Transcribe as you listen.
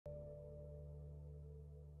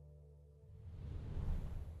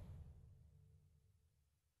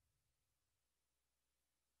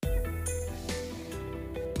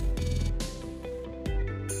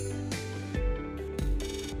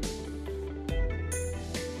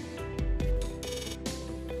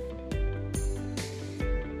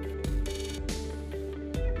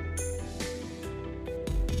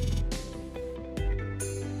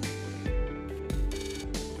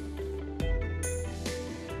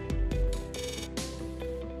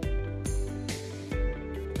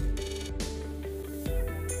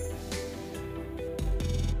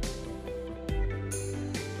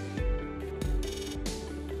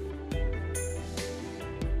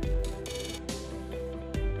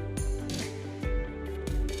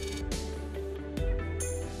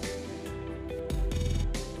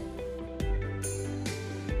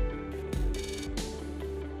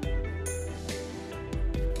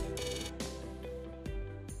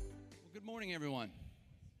morning, everyone.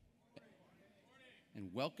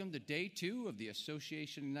 And welcome to day 2 of the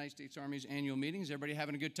Association of the United States Army's annual meetings. Everybody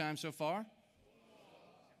having a good time so far?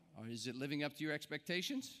 Or is it living up to your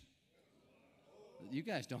expectations? You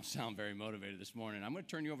guys don't sound very motivated this morning. I'm going to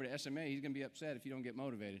turn you over to SMA. He's going to be upset if you don't get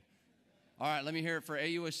motivated. All right, let me hear it for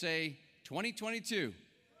AUSA 2022.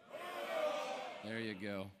 There you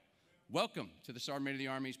go. Welcome to the Sergeant Major of the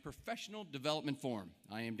Army's Professional Development Forum.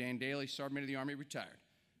 I am Dan Daly, Sergeant Major of the Army, retired.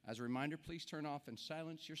 As a reminder, please turn off and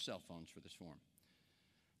silence your cell phones for this forum.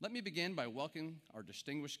 Let me begin by welcoming our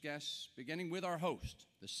distinguished guests, beginning with our host,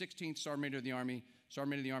 the 16th Sergeant Major of the Army,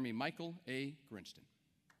 Michael A. Grinston.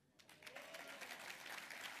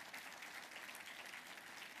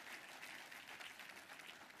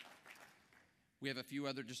 We have a few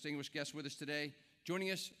other distinguished guests with us today. Joining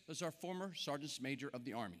us is our former Sergeant Major of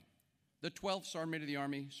the Army, the 12th Sergeant Major of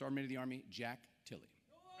the Army, Jack Tilley.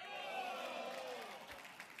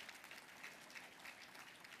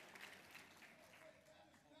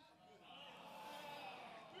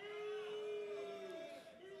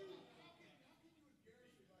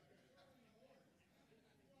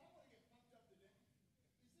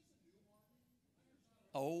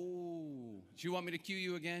 Oh, do you want me to cue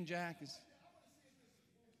you again, Jack?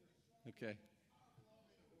 Okay.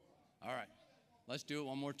 All right. Let's do it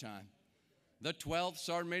one more time. The 12th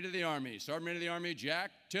Sergeant Major of the Army,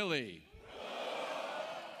 Jack Tilley.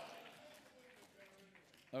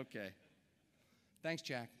 Okay. Thanks,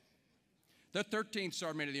 Jack. The 13th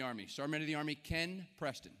Sergeant Major of the Army, Ken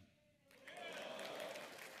Preston.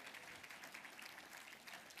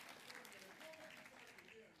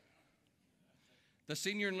 The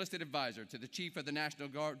Senior Enlisted Advisor to the Chief of the National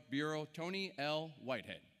Guard Bureau, Tony L.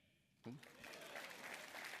 Whitehead.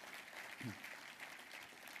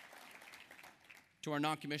 To our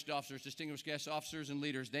non-commissioned officers, distinguished guests, officers, and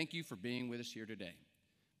leaders, thank you for being with us here today.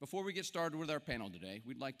 Before we get started with our panel today,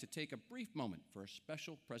 we'd like to take a brief moment for a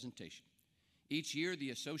special presentation. Each year,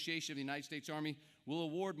 the Association of the United States Army will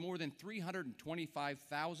award more than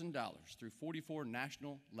 $325,000 through 44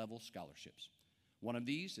 national-level scholarships. One of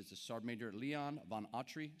these is the Sergeant Major Leon Von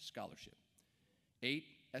Autry Scholarship. 8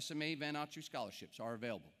 SMA Von Autry scholarships are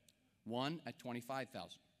available, one at $25,000,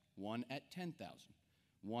 one at $10,000,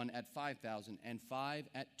 one at $5,000, and 5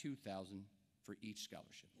 at $2,000 for each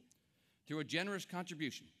scholarship. Through a generous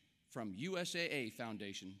contribution from USAA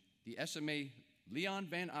Foundation, the SMA Leon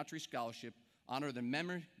Von Autry Scholarship honor the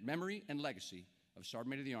memory and legacy of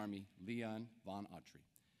Sergeant Major of the Army Leon Von Autry.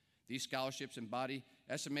 These scholarships embody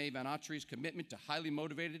SMA Von Autry's commitment to highly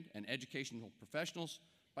motivated and educational professionals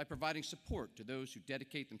by providing support to those who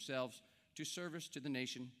dedicate themselves to service to the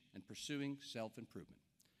nation and pursuing self-improvement.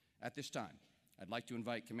 At this time, I'd like to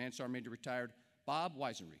invite Command Sergeant Major Retired Bob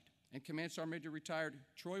Weisenried and Command Sergeant Major Retired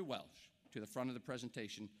Troy Welsh to the front of the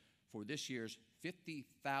presentation for this year's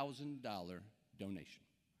 $50,000 donation.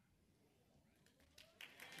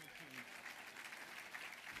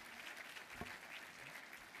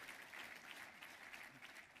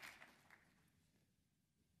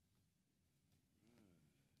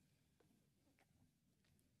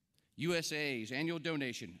 USA's annual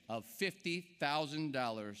donation of $50,000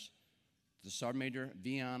 to the Sergeant Major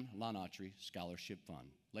Leon Von Autry Scholarship Fund.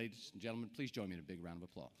 Ladies and gentlemen, please join me in a big round of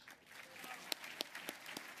applause.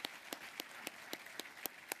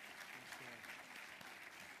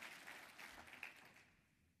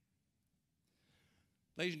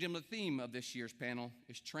 Ladies and gentlemen, the theme of this year's panel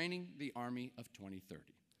is Training the Army of 2030.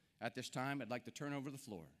 At this time, I'd like to turn over the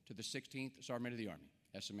floor to the 16th Sergeant Major of the Army,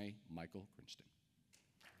 SMA Michael Grinston.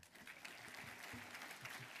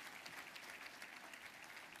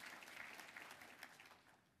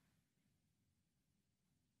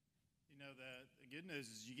 The good news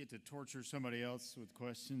is you get to torture somebody else with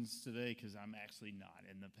questions today because I'm actually not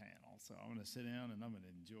in the panel. So I'm going to sit down and I'm going to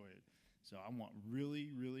enjoy it. So I want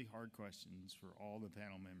really, really hard questions for all the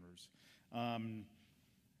panel members.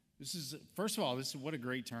 First of all, what a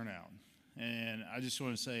great turnout. And I just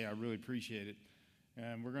want to say I really appreciate it.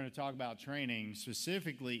 And we're going to talk about training,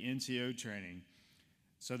 specifically NCO training.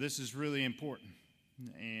 So this is really important.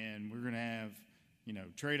 And we're going to have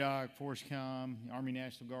TRADOC, FORCECOM, Army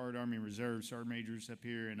National Guard, Army Reserve, Sergeant Majors up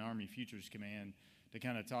here, and Army Futures Command to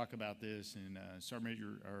kind of talk about this. And Sergeant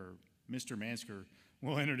Major, or Mr. Mansker,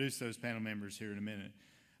 will introduce those panel members here in a minute.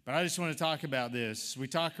 But I just want to talk about this. We're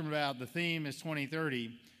talking about the theme is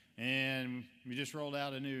 2030, and we just rolled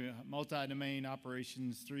out a new multi-domain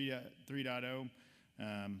operations 3.0.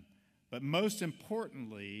 But most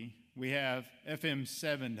importantly, we have FM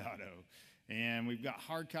 7.0. And we've got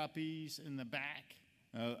hard copies in the back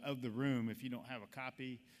of the room. If you don't have a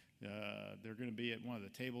copy, they're going to be at one of the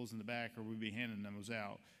tables in the back, or we'll be handing those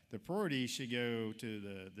out. the priority should go to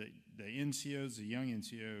the NCOs, the young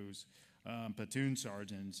NCOs, platoon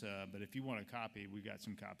sergeants. But if you want a copy, we've got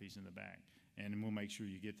some copies in the back, and we'll make sure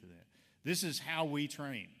you get to that. This is how we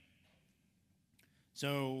train.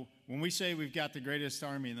 So when we say we've got the greatest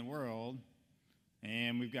Army in the world,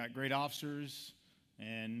 and we've got great officers,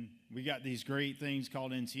 and we got these great things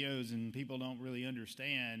called NCOs, and people don't really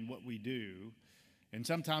understand what we do, and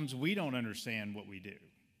sometimes we don't understand what we do,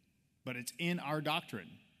 but it's in our doctrine.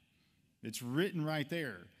 It's written right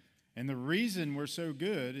there. And the reason we're so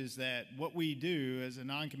good is that what we do as a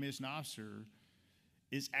non-commissioned officer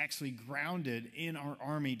is actually grounded in our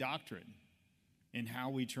Army doctrine in how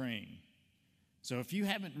we train. So if you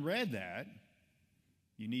haven't read that,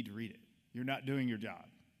 you need to read it. You're not doing your job.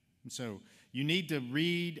 And so you need to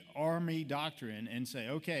read Army doctrine and say,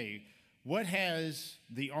 okay, what has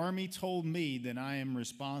the Army told me that I am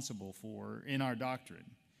responsible for in our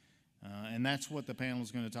doctrine? And that's what the panel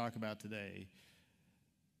is going to talk about today.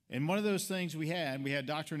 And one of those things we had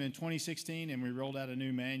doctrine in 2016, and we rolled out a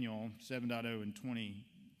new manual, 7.0, in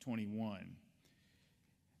 2021.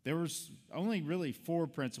 There was only really 4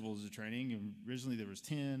 principles of training. And originally there was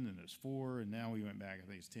 10, and there's 4, and now we went back, I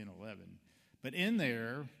think it's 10, 11. But in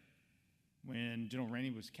there, when General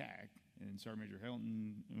Rainey was CAC, and Sergeant Major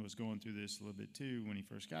Helton was going through this a little bit too when he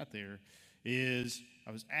first got there, is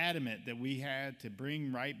I was adamant that we had to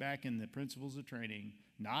bring right back in the principles of training,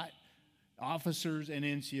 not officers and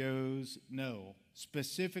NCOs, no.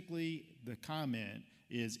 Specifically, the comment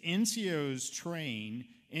is NCOs train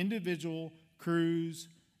individual crews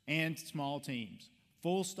and small teams.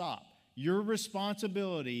 Full stop. Your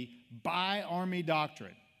responsibility by Army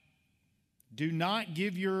doctrine. Do not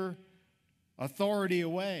give your authority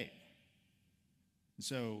away.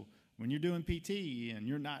 So when you're doing PT and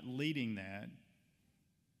you're not leading that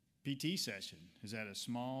PT session, is that a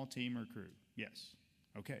small team or crew? Yes.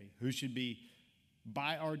 Okay. Who should be,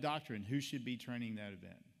 by our doctrine, who should be training that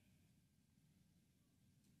event?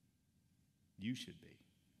 You should be.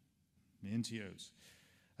 The NCOs.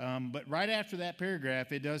 But right after that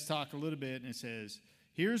paragraph, it does talk a little bit, and it says,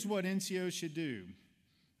 here's what NCOs should do.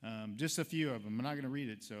 Just a few of them. I'm not going to read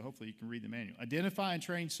it, so hopefully you can read the manual. Identify and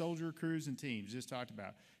train soldier crews and teams. Just talked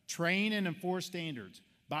about. Train and enforce standards.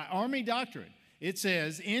 By Army doctrine, it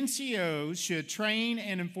says NCOs should train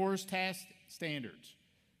and enforce task standards.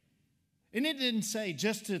 And it didn't say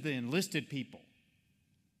just to the enlisted people.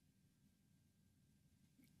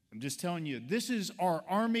 I'm just telling you, this is our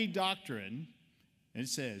Army doctrine. It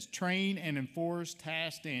says train and enforce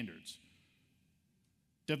task standards.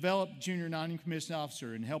 Develop junior non-commissioned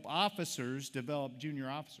officer and help officers develop junior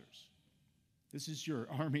officers. This is your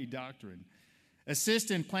Army doctrine. Assist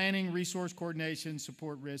in planning, resource coordination,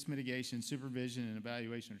 support risk mitigation, supervision, and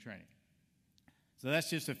evaluation of training. So that's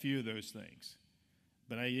just a few of those things.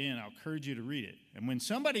 But again, I'll encourage you to read it. And when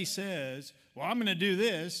somebody says, well, I'm going to do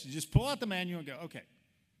this, you just pull out the manual and go, okay,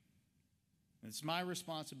 it's my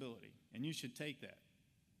responsibility. And you should take that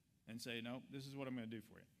and say, no, this is what I'm going to do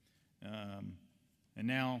for you. And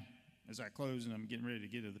now, as I close and I'm getting ready to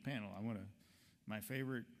get to the panel, I want to, my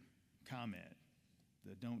favorite comment,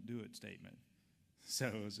 the don't do it statement.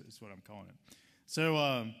 So it's what I'm calling it.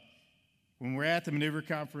 So when we're at the maneuver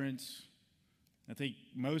conference, I think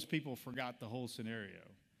most people forgot the whole scenario.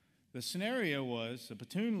 The scenario was the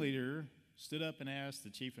platoon leader stood up and asked the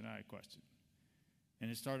chief and I a question.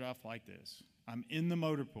 And it started off like this. I'm in the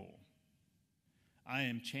motor pool. I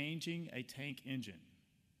am changing a tank engine.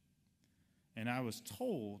 And I was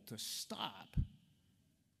told to stop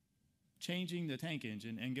changing the tank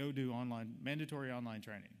engine and go do mandatory online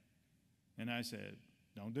training. And I said,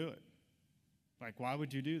 don't do it. Like, why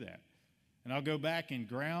would you do that? And I'll go back and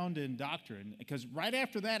ground in doctrine, because right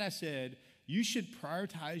after that I said, you should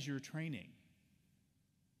prioritize your training.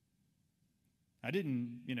 I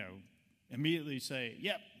didn't, immediately say,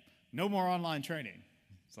 yep, no more online training.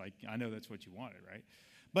 It's like, I know that's what you wanted, right?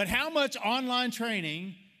 But how much online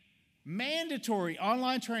training, mandatory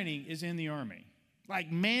online training, is in the Army?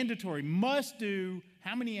 Like mandatory, must do,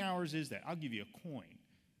 how many hours is that? I'll give you a coin.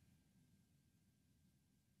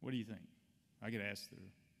 What do you think? I could ask the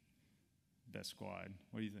best squad.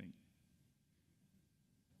 What do you think?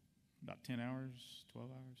 About 10 hours, 12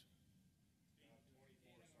 hours?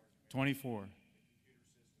 24.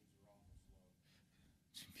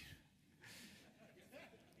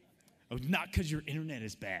 Oh, not because your internet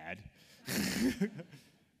is bad.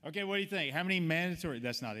 Okay, what do you think? How many mandatory?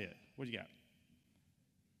 That's not it. What do you got?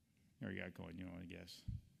 There you got a coin. You don't want to guess. 6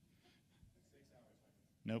 hours.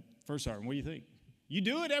 Nope. First sergeant, what do you think? You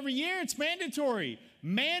do it every year. It's mandatory.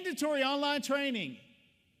 Mandatory online training.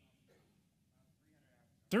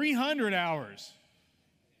 300 hours.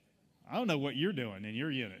 I don't know what you're doing in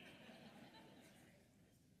your unit.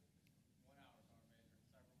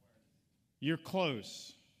 You're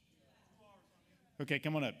close. Okay,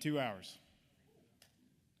 come on up. 2 hours.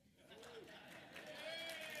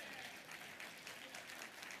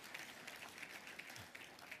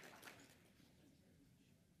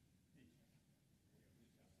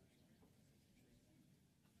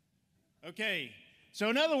 Okay, so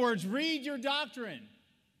in other words, read your doctrine.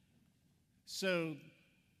 So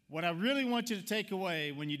what I really want you to take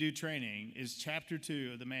away when you do training is chapter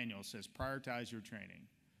 2 of the manual says prioritize your training.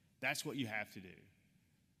 That's what you have to do.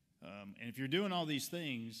 And if you're doing all these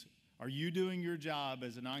things, are you doing your job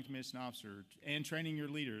as a non-commissioned officer and training your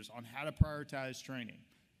leaders on how to prioritize training?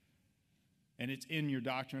 And it's in your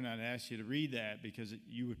doctrine. I'd ask you to read that because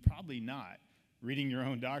you would probably not reading your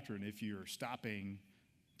own doctrine if you're stopping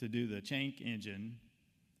to do the Chank engine,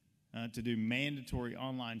 to do mandatory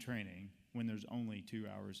online training when there's only 2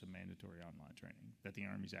 hours of mandatory online training that the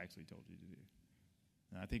Army's actually told you to do.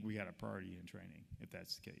 And I think we got a priority in training if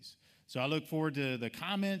that's the case. So I look forward to the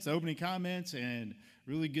comments, the opening comments, and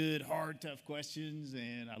really good, hard, tough questions.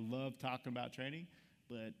 And I love talking about training,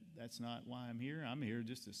 but that's not why I'm here. I'm here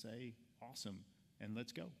just to say awesome, and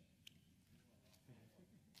let's go.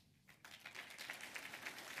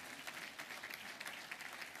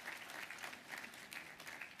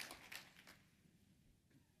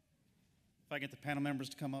 If I get the panel members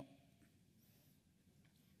to come up.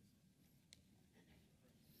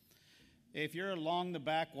 If you're along the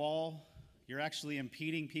back wall, you're actually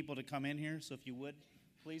impeding people to come in here. So if you would,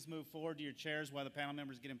 please move forward to your chairs while the panel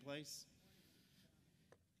members get in place.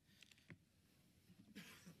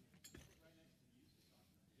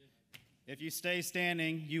 If you stay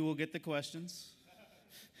standing, you will get the questions.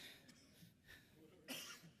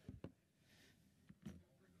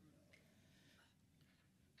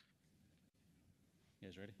 You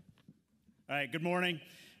guys ready? All right, good morning.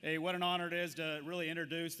 Hey, what an honor it is to really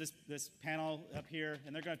introduce this panel up here.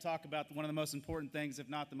 And they're going to talk about one of the most important things, if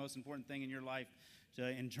not the most important thing in your life,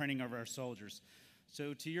 in training of our soldiers.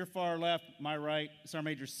 So to your far left, my right, Sergeant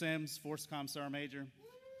Major Sims, Force Comm Sergeant Major.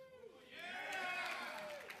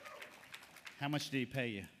 How much did he pay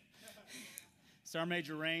you? Sergeant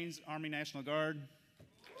Major Rains, Army National Guard.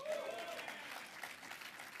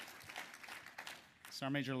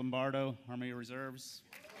 Sergeant Major Lombardo, Army Reserves.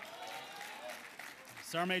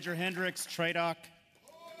 Sergeant Major Hendricks, TRADOC.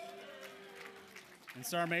 And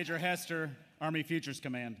Sergeant Major Hester, Army Futures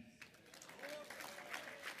Command.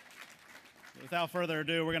 Without further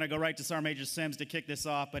ado, we're going to go right to Sergeant Major Sims to kick this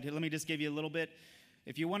off, but let me just give you a little bit.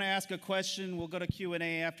 If you want to ask a question, we'll go to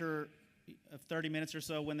Q&A after 30 minutes or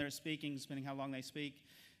so when they're speaking, depending how long they speak.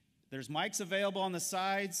 There's mics available on the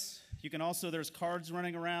sides. You can also, there's cards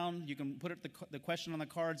running around. You can put the question on the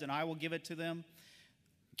cards, and I will give it to them.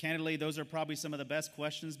 Candidly, those are probably some of the best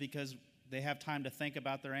questions because they have time to think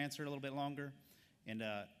about their answer a little bit longer, and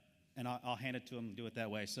I'll hand it to them and do it that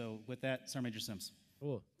way. So with that, Sergeant Major Sims.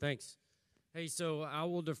 Cool, thanks. Hey, so I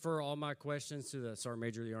will defer all my questions to the Sergeant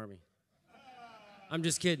Major of the Army. I'm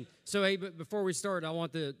just kidding. So, hey, but before we start, I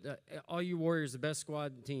want all you Warriors, the best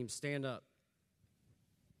squad team, stand up.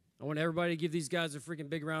 I want everybody to give these guys a freaking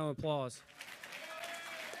big round of applause.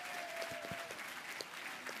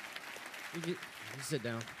 You sit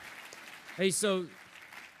down. Hey, so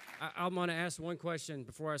I'm going to ask one question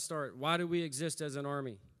before I start. Why do we exist as an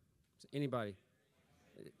Army? Anybody?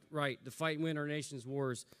 Right, to fight and win our nation's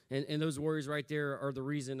wars. And those warriors right there are the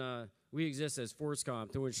reason we exist as Force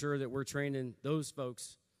Comm, to ensure that we're training those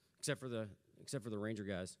folks, except for the Ranger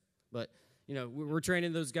guys. But, you know, we're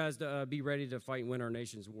training those guys to be ready to fight and win our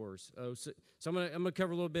nation's wars. So I'm gonna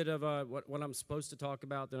cover a little bit of what I'm supposed to talk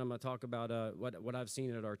about. Then I'm gonna talk about what I've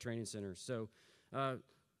seen at our training centers. So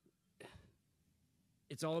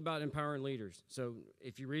it's all about empowering leaders. So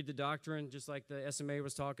if you read the doctrine, just like the SMA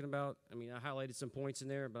was talking about, I mean, I highlighted some points in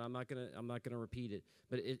there, but I'm not gonna repeat it.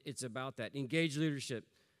 But it's about that. Engage leadership,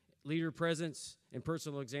 leader presence, and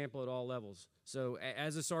personal example at all levels. So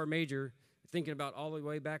as a Sergeant Major, thinking about all the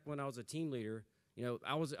way back when I was a team leader, you know,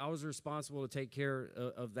 I was responsible to take care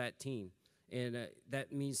of that team, and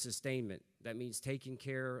that means sustainment. That means taking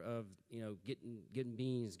care of, you know, getting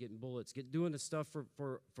beans, getting bullets, doing the stuff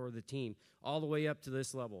for the team, all the way up to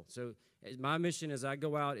this level. So my mission as I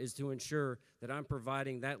go out is to ensure that I'm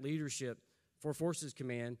providing that leadership for Forces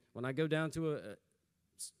Command. When I go down to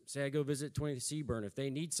say I go visit 20th Seaburn, if they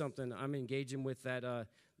need something, I'm engaging with that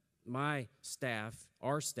my staff,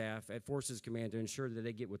 our staff at Forces Command to ensure that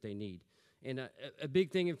they get what they need. And a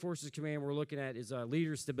big thing in Forces Command we're looking at is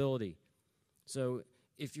leader stability. So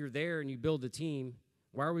if you're there and you build a team,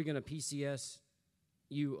 why are we going to PCS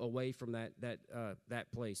you away from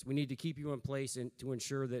that place. We need to keep you in place and to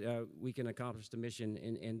ensure that we can accomplish the mission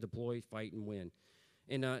and deploy, fight, and win.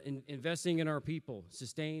 And investing in our people,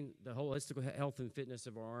 sustain the holistic health and fitness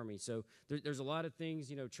of our Army. So there's a lot of things,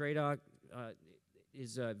 TRADOC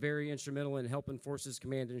is very instrumental in helping Forces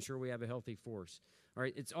Command to ensure we have a healthy force. All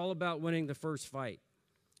right, it's all about winning the first fight.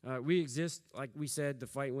 We exist, like we said, to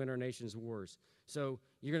fight and win our nation's wars. So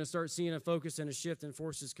you're going to start seeing a focus and a shift in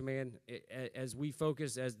Forces Command as we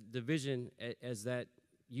focus as division as that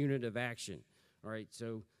unit of action. All right,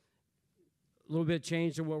 so a little bit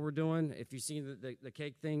change to what we're doing. If you've seen the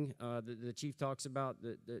cake thing, the chief talks about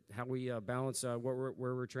how we balance where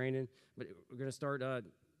we're training, but we're going to start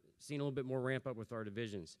seeing a little bit more ramp up with our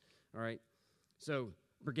divisions. All right, so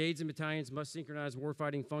brigades and battalions must synchronize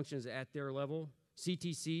warfighting functions at their level.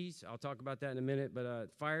 CTCs, I'll talk about that in a minute, but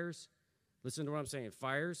fires, listen to what I'm saying,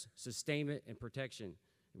 fires, sustainment, and protection.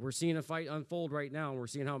 We're seeing a fight unfold right now, and we're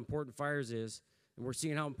seeing how important fires is, and we're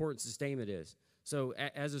seeing how important sustainment is. So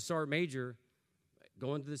as a Sergeant Major,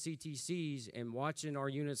 going to the CTCs and watching our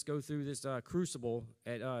units go through this crucible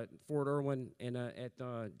at Fort Irwin and at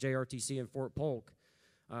JRTC and Fort Polk,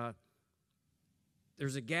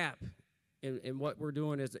 there's a gap in what we're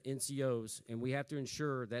doing as NCOs, and we have to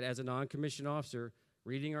ensure that as a non-commissioned officer,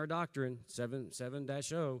 reading our doctrine,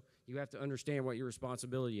 7-0, you have to understand what your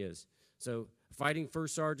responsibility is. So fighting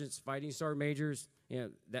first sergeants, fighting sergeant majors,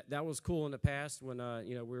 that was cool in the past when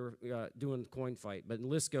we were doing the coin fight. But in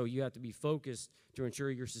LISCO, you have to be focused to ensure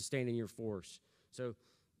you're sustaining your force. So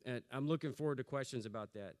I'm looking forward to questions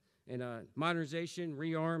about that. And modernization,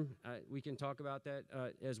 rearm, we can talk about that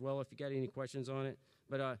as well if you got any questions on it.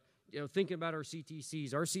 But thinking about our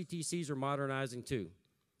CTCs are modernizing too.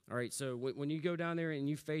 All right, so when you go down there and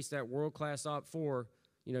you face that world-class Op4,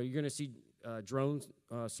 you're going to see drone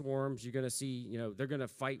swarms. You're going to see, they're going to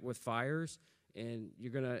fight with fires, and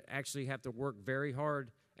you're going to actually have to work very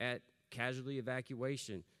hard at casualty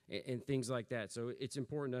evacuation and things like that. So it's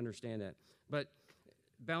important to understand that. But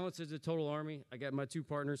balance as a total Army. I got my two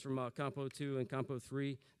partners from Compo 2 and Compo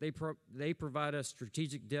 3. They provide us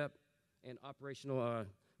strategic depth and operational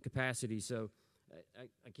capacity. So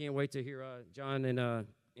I can't wait to hear John and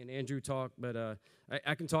Andrew talk, but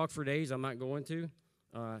I can talk for days. I'm not going to,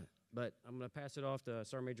 but I'm going to pass it off to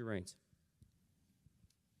Sergeant Major Raines.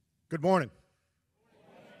 Good morning.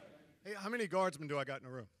 Hey, how many guardsmen do I got in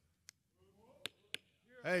the room?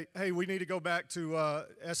 Hey, we need to go back to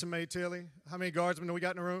SMA Tilly. How many guardsmen do we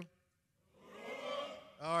got in the room?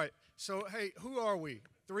 All right. So, hey, who are we?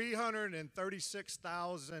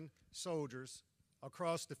 336,000 soldiers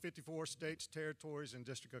across the 54 states, territories, and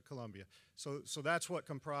District of Columbia. So that's what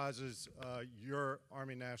comprises your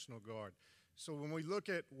Army National Guard. So when we look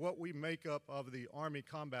at what we make up of the Army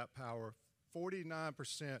combat power,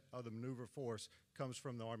 49% of the maneuver force comes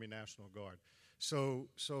from the Army National Guard. So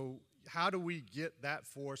how do we get that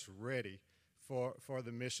force ready for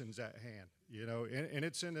the missions at hand? And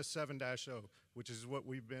it's in the 7-0, which is what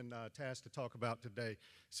we've been tasked to talk about today.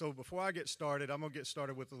 So before I get started, I'm going to get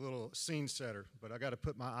started with a little scene setter, but I got to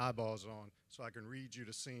put my eyeballs on so I can read you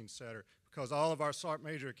the scene setter, because all of our Sergeant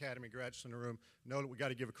Major Academy graduates in the room know that we got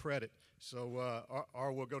to give a credit, so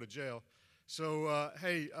or we'll go to jail. So,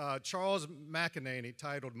 Charles McEnany,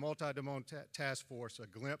 titled Multi-Domain Task Force, A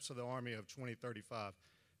Glimpse of the Army of 2035.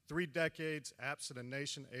 3 decades absent a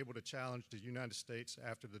nation able to challenge the United States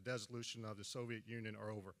after the dissolution of the Soviet Union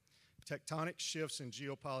are over. Tectonic shifts in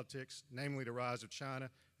geopolitics, namely the rise of China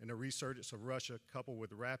and the resurgence of Russia, coupled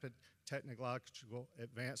with rapid technological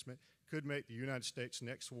advancement, could make the United States'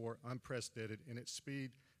 next war unprecedented in its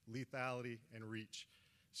speed, lethality, and reach.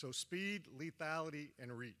 So speed, lethality,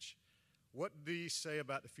 and reach. What do these say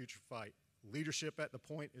about the future fight? Leadership at the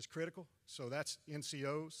point is critical, so that's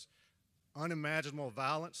NCOs. Unimaginable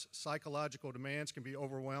violence, psychological demands can be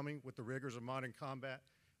overwhelming with the rigors of modern combat,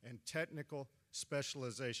 and technical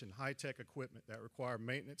specialization, high-tech equipment that require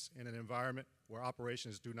maintenance in an environment where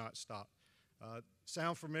operations do not stop.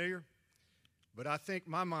 Sound familiar? But I think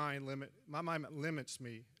my mind limits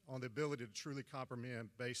me on the ability to truly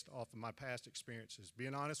comprehend based off of my past experiences.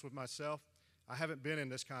 Being honest with myself, I haven't been in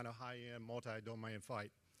this kind of high-end multi-domain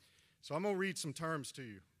fight. So I'm going to read some terms to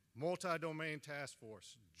you. Multi-domain task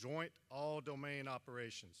force, joint all-domain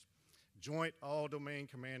operations, joint all-domain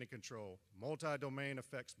command and control, multi-domain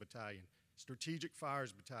effects battalion, strategic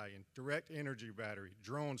fires battalion, direct energy battery,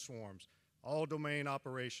 drone swarms, all-domain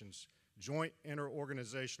operations, joint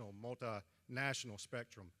inter-organizational multinational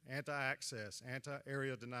spectrum, anti-access,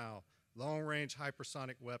 anti-area denial, long-range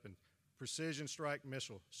hypersonic weapon, precision strike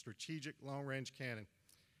missile, strategic long-range cannon.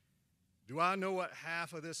 Do I know what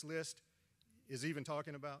half of this list is even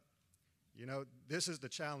talking about? You know, this is the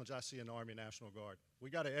challenge I see in the Army National Guard. We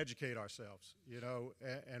got to educate ourselves, you know,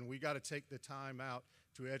 and we got to take the time out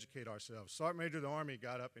to educate ourselves. Sergeant Major of the Army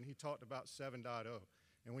got up and he talked about 7.0.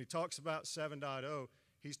 And when he talks about 7.0,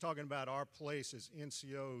 he's talking about our place as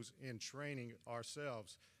NCOs in training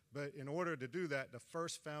ourselves. But in order to do that, the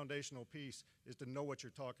first foundational piece is to know what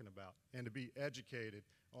you're talking about and to be educated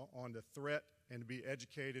on the threat and to be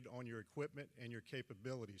educated on your equipment and your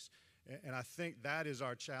capabilities. And I think that is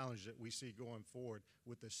our challenge that we see going forward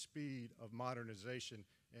with the speed of modernization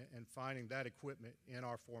and finding that equipment in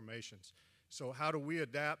our formations. So how do we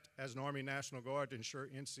adapt as an Army National Guard to ensure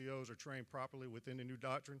NCOs are trained properly within the new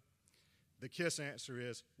doctrine? The KISS answer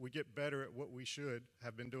is we get better at what we should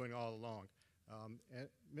have been doing all along. And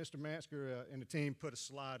Mr. Mansker and the team put a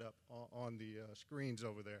slide up on the screens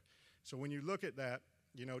over there. So when you look at that,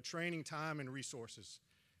 you know, training time and resources,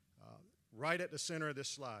 right at the center of this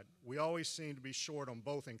slide, we always seem to be short on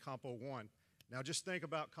both in Compo 1. Now just think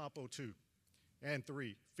about Compo 2 and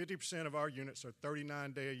 3. 50% of our units are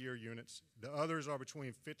 39-day-a-year units. The others are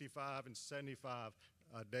between 55 and 75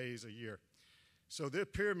 days a year. So this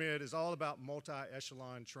pyramid is all about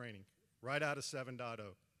multi-echelon training, right out of 7.0.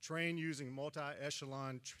 Train using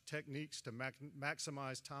multi-echelon techniques to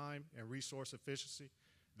maximize time and resource efficiency.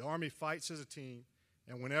 The Army fights as a team,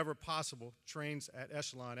 and whenever possible, trains at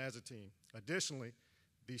echelon as a team. Additionally,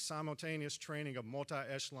 the simultaneous training of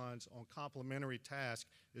multi-echelons on complementary tasks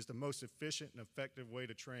is the most efficient and effective way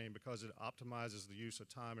to train because it optimizes the use of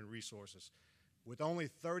time and resources. With only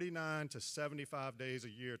 39 to 75 days a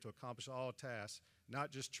year to accomplish all tasks, not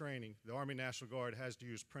just training, the Army National Guard has to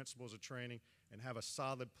use principles of training and have a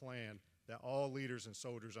solid plan that all leaders and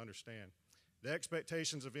soldiers understand. The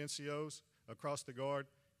expectations of NCOs across the Guard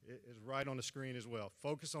is right on the screen as well.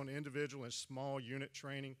 Focus on individual and small unit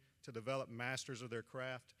training to develop masters of their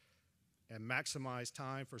craft and maximize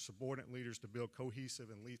time for subordinate leaders to build cohesive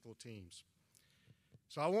and lethal teams.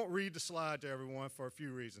 So I won't read the slide to everyone for a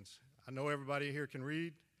few reasons. I know everybody here can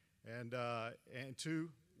read, and two,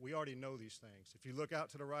 we already know these things. If you look out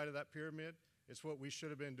to the right of that pyramid, it's what we should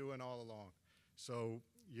have been doing all along. So,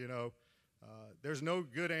 you know, there's no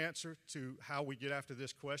good answer to how we get after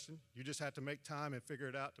this question. You just have to make time and figure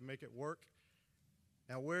it out to make it work.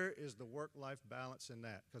 Now, where is the work-life balance in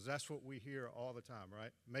that? Because that's what we hear all the time, right?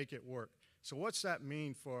 Make it work. So what's that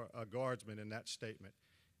mean for a guardsman in that statement?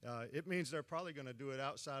 It means they're probably going to do it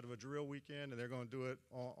outside of a drill weekend, and they're going to do it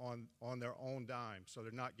on their own dime, so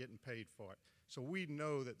they're not getting paid for it. So we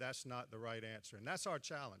know that that's not the right answer, and that's our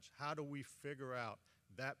challenge. How do we figure out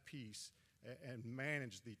that piece and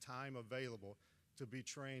manage the time available to be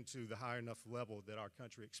trained to the high enough level that our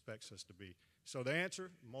country expects us to be? So the answer,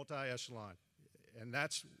 multi-echelon, and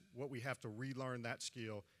that's what we have to relearn that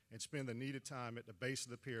skill and spend the needed time at the base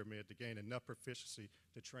of the pyramid to gain enough proficiency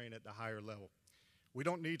to train at the higher level. We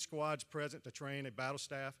don't need squads present to train a battle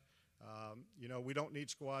staff. You know, we don't need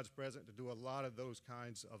squads present to do a lot of those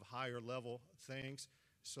kinds of higher level things.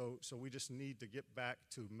 So we just need to get back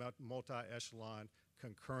to multi-echelon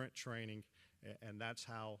concurrent training, and that's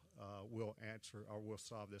how we'll answer or we'll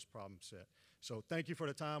solve this problem set. So thank you for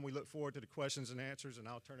the time. We look forward to the questions and answers, and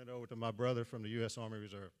I'll turn it over to my brother from the U.S. Army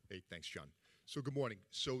Reserve. Hey, thanks, John. So good morning.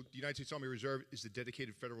 So the United States Army Reserve is the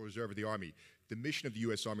dedicated Federal Reserve of the Army. The mission of the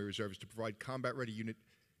U.S. Army Reserve is to provide combat-ready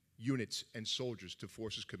units and soldiers to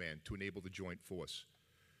Forces Command to enable the joint force.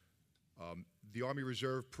 The Army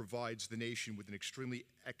Reserve provides the nation with an extremely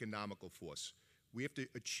economical force. We have to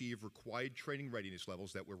achieve required training readiness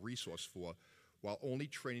levels that we're resourced for while only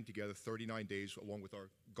training together 39 days along with our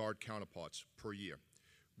Guard counterparts per year.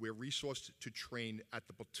 We're resourced to train at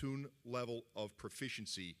the platoon level of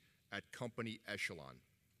proficiency at company echelon.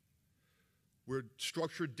 We're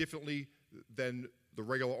structured differently than the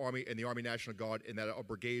regular Army and the Army National Guard in that our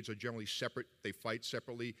brigades are generally separate. They fight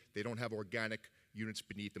separately. They don't have organic units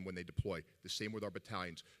beneath them when they deploy. The same with our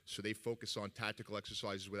battalions. So they focus on tactical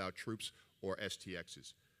exercises with our troops or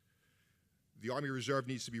STXs. The Army Reserve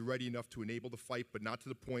needs to be ready enough to enable the fight, but not to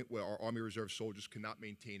the point where our Army Reserve soldiers cannot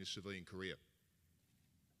maintain a civilian career.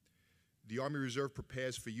 The Army Reserve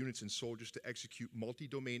prepares for units and soldiers to execute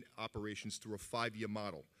multi-domain operations through a 5-year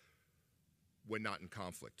model when not in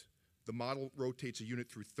conflict. The model rotates a unit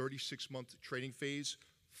through 36-month training phase,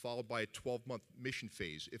 followed by a 12-month mission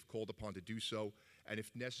phase, if called upon to do so, and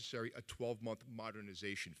if necessary, a 12-month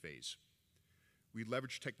modernization phase. We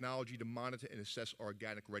leverage technology to monitor and assess our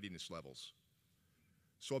organic readiness levels.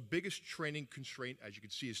 So our biggest training constraint, as you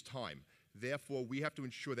can see, is time. Therefore, we have to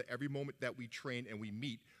ensure that every moment that we train and we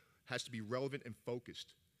meet has to be relevant and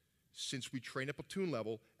focused. Since we train at platoon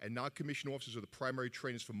level and non-commissioned officers are the primary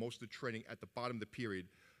trainers for most of the training at the bottom of the period,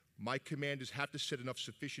 my commanders have to set enough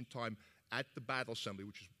sufficient time at the battle assembly,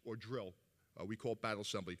 or drill, we call it battle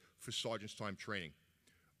assembly, for sergeant's time training.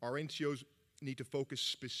 Our NCOs need to focus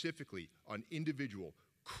specifically on individual,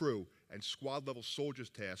 crew, and squad-level soldiers'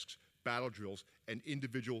 tasks, battle drills, and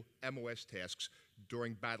individual MOS tasks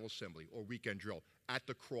during battle assembly or weekend drill at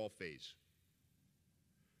the crawl phase.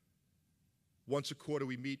 Once a quarter,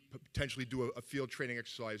 we meet, potentially do a field training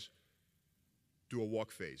exercise, do a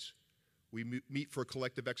walk phase. We meet for a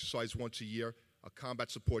collective exercise once a year, a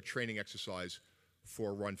combat support training exercise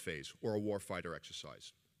for a run phase or a warfighter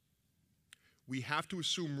exercise. We have to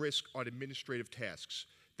assume risk on administrative tasks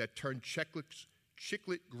that turn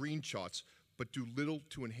chiclet green charts but do little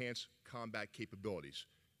to enhance combat capabilities.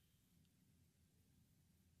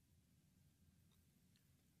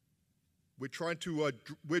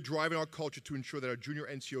 We're driving our culture to ensure that our junior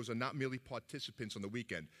NCOs are not merely participants on the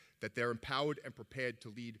weekend, that they're empowered and prepared to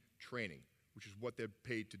lead training, which is what they're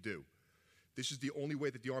paid to do. This is the only way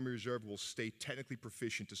that the Army Reserve will stay technically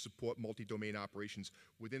proficient to support multi-domain operations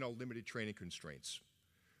within our limited training constraints.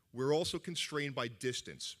 We're also constrained by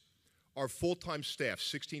distance. Our full-time staff,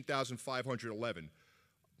 16,511,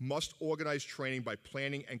 must organize training by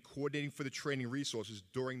planning and coordinating for the training resources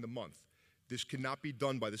during the month. This cannot be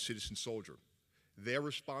done by the citizen soldier. They're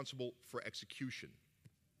responsible for execution.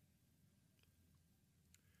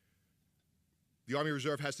 The Army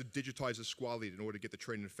Reserve has to digitize the squad lead in order to get the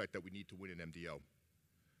training effect that we need to win an MDO.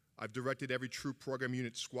 I've directed every troop program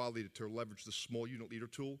unit squad leader to leverage the small unit leader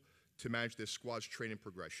tool to manage their squad's training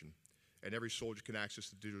progression, and every soldier can access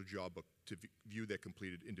the digital job book to view their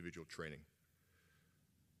completed individual training.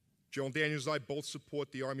 General Daniels and I both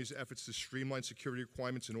support the Army's efforts to streamline security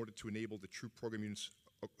requirements in order to enable the troop program units,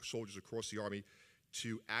 soldiers across the Army,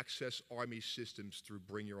 to access Army systems through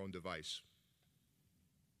Bring Your Own Device.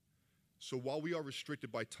 So while we are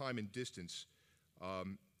restricted by time and distance,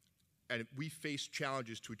 and we face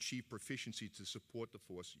challenges to achieve proficiency to support the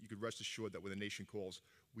force, you can rest assured that when the nation calls,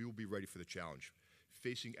 we will be ready for the challenge.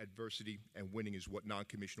 Facing adversity and winning is what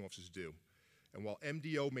non-commissioned officers do. And while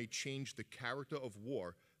MDO may change the character of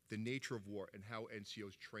war, the nature of war, and how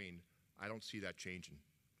NCOs train, I don't see that changing.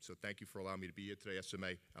 So thank you for allowing me to be here today,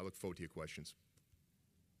 SMA. I look forward to your questions.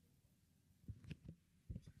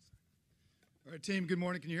 All right, team, good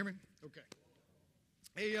morning. Can you hear me? Okay.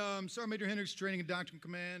 Hey, Sergeant Major Hendricks, Training and Doctrine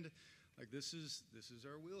Command. This is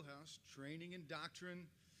our wheelhouse, training and doctrine.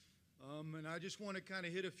 And I just want to kind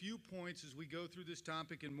of hit a few points as we go through this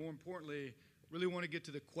topic, and more importantly, really want to get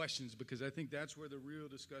to the questions, because I think that's where the real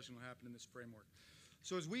discussion will happen in this framework.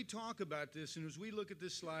 So as we talk about this, and as we look at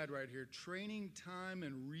this slide right here, training, time,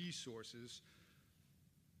 and resources,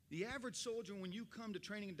 the average soldier, when you come to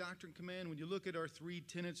Training and Doctrine Command, when you look at our 3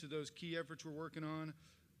 tenets of those key efforts we're working on,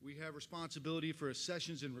 we have responsibility for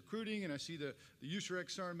accessions and recruiting, and I see the USREC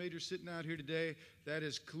Sergeant Major sitting out here today. That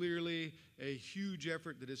is clearly a huge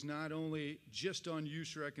effort that is not only just on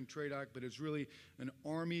USREC and TRADOC, but it's really an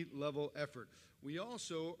Army-level effort. We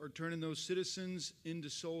also are turning those citizens into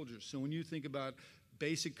soldiers. So when you think about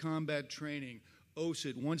basic combat training,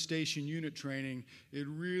 OSIT, one-station unit training, it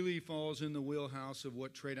really falls in the wheelhouse of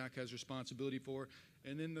what TRADOC has responsibility for.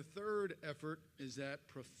 And then the third effort is that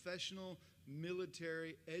professional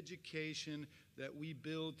military education that we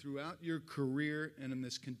build throughout your career and in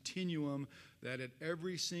this continuum, that at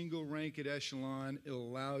every single rank at echelon, it'll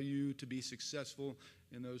allow you to be successful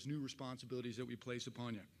in those new responsibilities that we place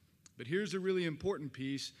upon you. But here's a really important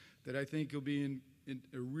piece that I think will be in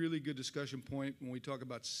a really good discussion point when we talk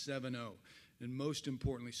about 7.0. And most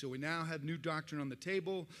importantly, so we now have new doctrine on the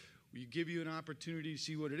table. We give you an opportunity to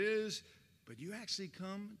see what it is, but you actually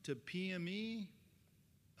come to PME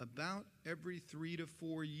about every 3 to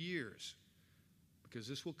 4 years, because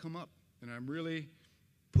this will come up. And I'm really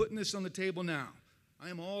putting this on the table now. I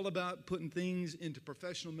am all about putting things into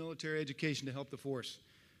professional military education to help the force.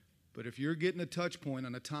 But if you're getting a touch point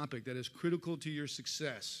on a topic that is critical to your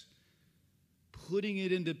success, putting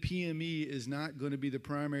it into PME is not going to be the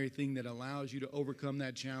primary thing that allows you to overcome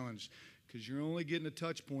that challenge, because you're only getting a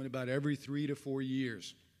touch point about every 3 to 4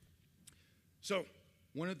 years. So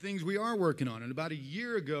one of the things we are working on, and about a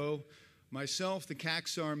year ago, myself, the CAC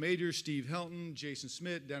Sergeant Major, Steve Helton, Jason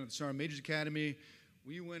Smith, down at the Sergeant Major's Academy,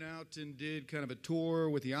 we went out and did kind of a tour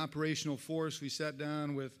with the operational force. We sat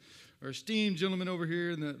down with our esteemed gentlemen over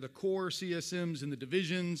here in the core CSMs and the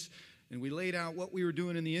divisions, and we laid out what we were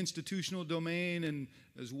doing in the institutional domain, and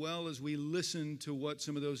as well as we listened to what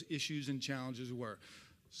some of those issues and challenges were.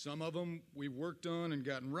 Some of them we worked on and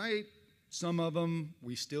gotten right. Some of them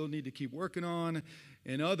we still need to keep working on,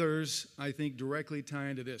 and others, I think, directly tie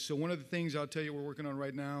into this. So one of the things I'll tell you we're working on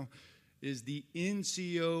right now is the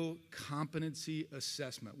NCO competency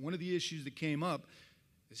assessment. One of the issues that came up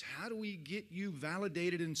is how do we get you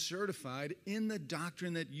validated and certified in the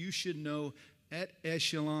doctrine that you should know at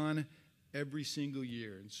Echelon every single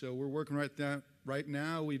year. And so we're working right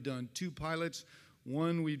now. We've done 2 pilots.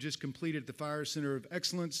 One we've just completed at the Fire Center of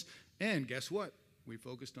Excellence. And guess what? We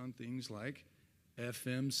focused on things like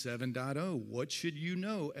FM 7.0. What should you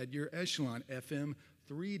know at your Echelon? FM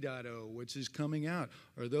 3.0, which is coming out.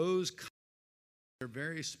 Are those are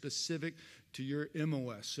very specific to your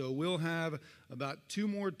MOS. So we'll have about 2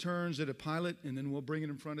 more turns at a pilot, and then we'll bring it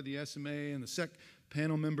in front of the SMA and the SEC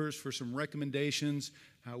panel members for some recommendations,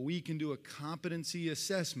 how we can do a competency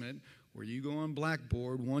assessment where you go on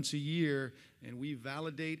Blackboard once a year and we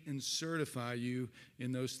validate and certify you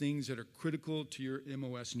in those things that are critical to your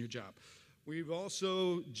MOS and your job. We've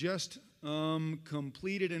also just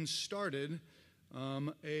completed and started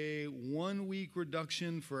a 1-week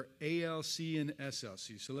reduction for ALC and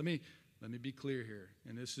SLC. So let me be clear here,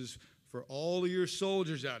 and this is for all of your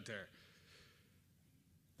soldiers out there.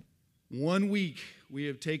 1 week we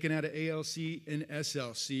have taken out of ALC and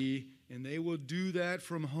SLC, and they will do that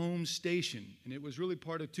from home station. And it was really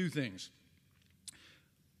part of 2 things.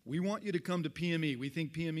 We want you to come to PME. We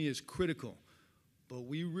think PME is critical, but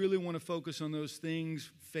we really want to focus on those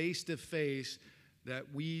things face to face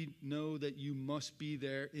that we know that you must be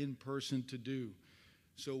there in person to do.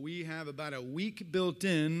 So we have about a week built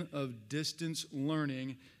in of distance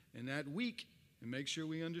learning, and that week, and make sure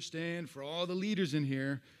we understand for all the leaders in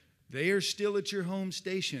here, they are still at your home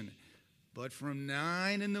station. But from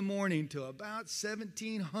 9 in the morning to about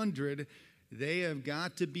 1700, they have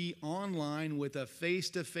got to be online with a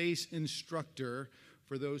face-to-face instructor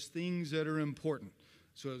for those things that are important.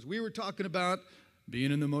 So as we were talking about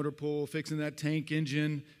being in the motor pool, fixing that tank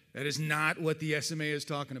engine, that is not what the SMA is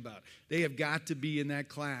talking about. They have got to be in that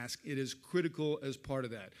class. It is critical as part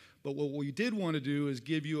of that. But what we did want to do is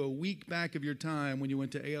give you a week back of your time when you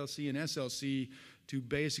went to ALC and SLC to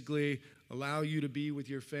basically allow you to be with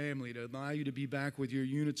your family, to allow you to be back with your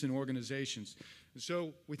units and organizations. And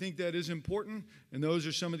so we think that is important, and those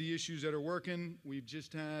are some of the issues that are working. We've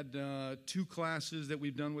just had 2 classes that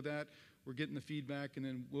we've done with that. We're getting the feedback, and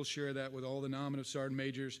then we'll share that with all the nominative sergeant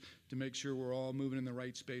majors to make sure we're all moving in the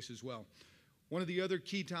right space as well. One of the other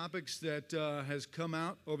key topics that has come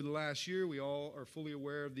out over the last year, we all are fully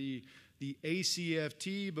aware of the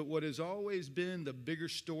ACFT, but what has always been the bigger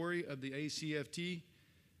story of the ACFT,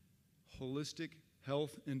 holistic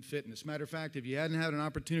health and fitness. Matter of fact, if you hadn't had an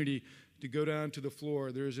opportunity to go down to the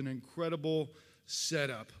floor, there's an incredible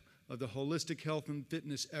setup of the holistic health and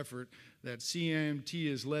fitness effort that CAMT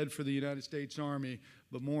has led for the United States Army,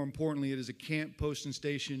 but more importantly, it is a camp posting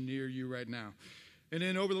station near you right now. And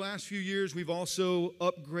then over the last few years, we've also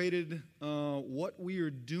upgraded what we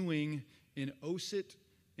are doing in OSIT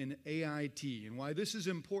and AIT. And why this is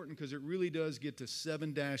important, because it really does get to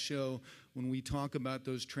 7-0 when we talk about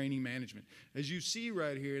those training management. As you see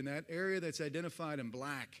right here in that area that's identified in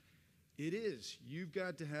black, it is. You've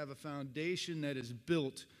got to have a foundation that is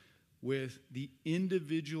built with the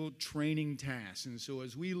individual training tasks. And so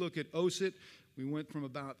as we look at OSIT, we went from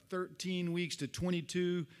about 13 weeks to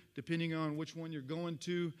 22, depending on which one you're going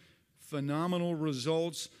to. Phenomenal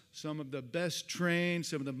results, some of the best trained,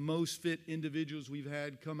 some of the most fit individuals we've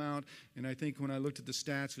had come out. And I think when I looked at the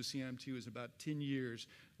stats with CMT, it was about 10 years,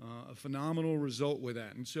 a phenomenal result with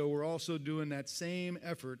that. And so we're also doing that same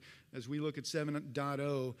effort as we look at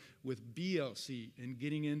 7.0 with BLC and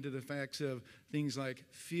getting into the facts of things like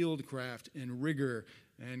fieldcraft and rigor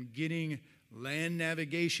and getting land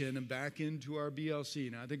navigation and back into our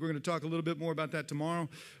BLC. Now, I think we're going to talk a little bit more about that tomorrow,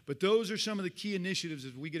 but those are some of the key initiatives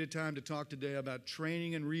as we get a time to talk today about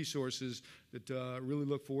training and resources that really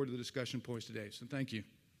look forward to the discussion points today. So thank you.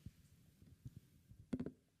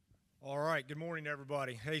 All right, good morning,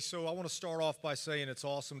 everybody. Hey, so I want to start off by saying it's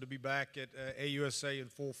awesome to be back at AUSA in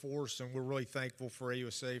full force, and we're really thankful for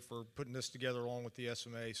AUSA for putting this together along with the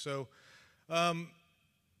SMA. So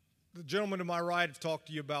the gentleman to my right have talked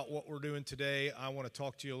to you about what we're doing today. I want to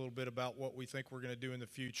talk to you a little bit about what we think we're going to do in the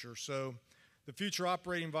future. So the future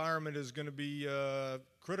operating environment is going to be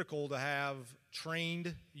critical to have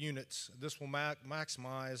trained units. This will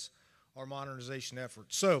maximize our modernization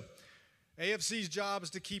efforts. So AFC's job is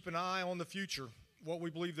to keep an eye on the future. What we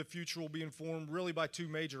believe the future will be informed really by 2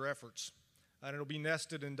 major efforts, and it'll be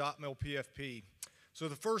nested in DOTML PFP. So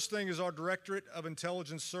the first thing is our Directorate of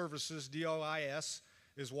Intelligence Services, DOIS,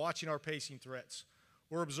 is watching our pacing threats.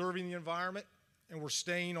 We're observing the environment, and we're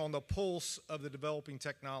staying on the pulse of the developing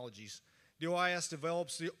technologies. DOIS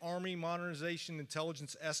develops the Army Modernization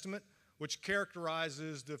Intelligence Estimate, which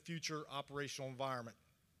characterizes the future operational environment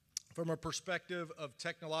from a perspective of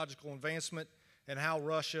technological advancement and how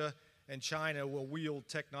Russia and China will wield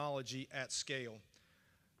technology at scale.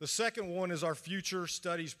 The second one is our Future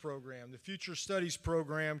Studies program. The Future Studies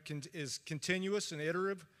program is continuous and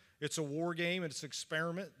iterative. It's a war game, and it's an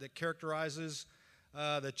experiment that characterizes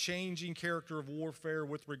the changing character of warfare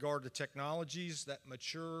with regard to technologies that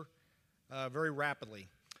mature very rapidly.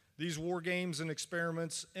 These war games and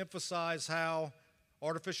experiments emphasize how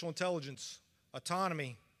artificial intelligence,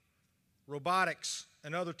 autonomy, robotics,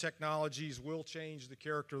 and other technologies will change the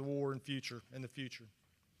character of the war in the future.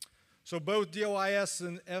 So both DOIS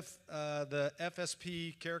and the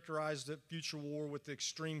FSP characterize the future war with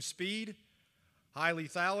extreme speed, high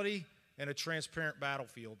lethality, and a transparent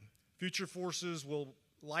battlefield. Future forces will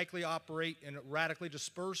likely operate in radically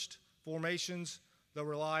dispersed formations that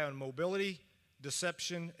rely on mobility,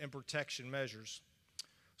 deception, and protection measures.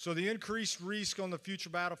 So the increased risk on the future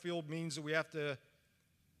battlefield means that we have to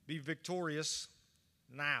be victorious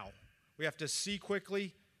now. We have to see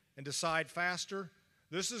quickly and decide faster.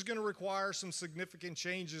 This is going to require some significant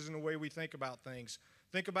changes in the way we think about things.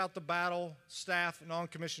 Think about the battle staff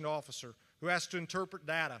non-commissioned officer who has to interpret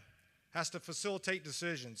data, has to facilitate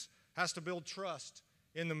decisions, has to build trust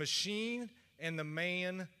in the machine and the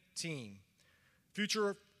man team.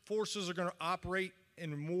 Future forces are going to operate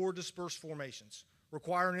in more dispersed formations,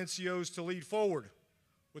 requiring NCOs to lead forward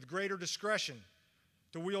with greater discretion,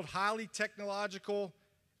 to wield highly technical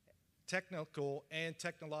and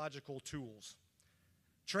technological tools.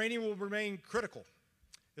 Training will remain critical.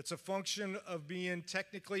 It's a function of being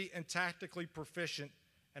technically and tactically proficient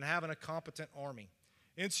and having a competent Army.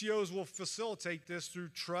 NCOs will facilitate this through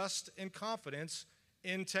trust and confidence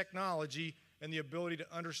in technology and the ability to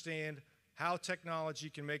understand how technology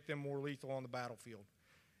can make them more lethal on the battlefield.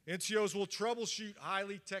 NCOs will troubleshoot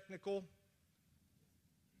highly technical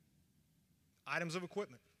items of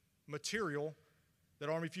equipment, material that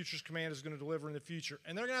Army Futures Command is going to deliver in the future.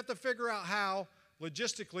 And they're going to have to figure out how,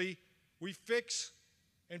 logistically, we fix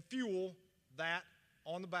and fuel that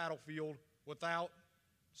on the battlefield without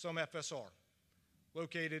some FSR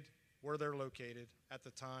located where they're located at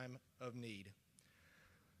the time of need.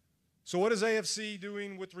 So what is AFC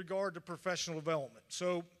doing with regard to professional development?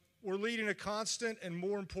 So we're leading a constant and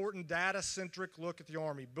more important data-centric look at the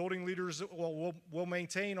Army, building leaders that will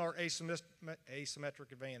maintain our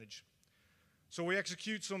asymmetric advantage. So we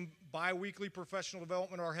execute some bi-weekly professional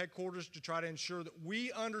development at our headquarters to try to ensure that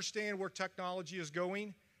we understand where technology is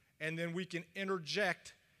going, and then we can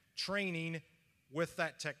interject training with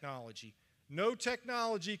that technology. No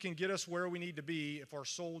technology can get us where we need to be if our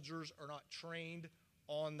soldiers are not trained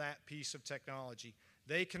on that piece of technology.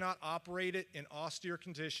 They cannot operate it in austere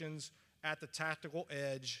conditions at the tactical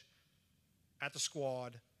edge, at the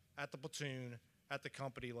squad, at the platoon, at the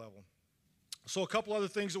company level. So a couple other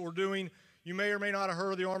things that we're doing. You may or may not have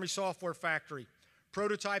heard of the Army Software Factory.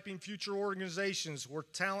 Prototyping future organizations where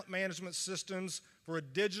talent management systems for a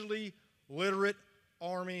digitally literate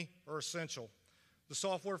Army are essential. The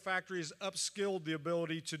Software Factory has upskilled the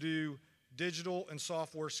ability to do digital and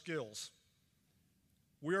software skills.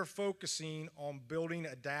 We are focusing on building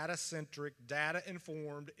a data-centric,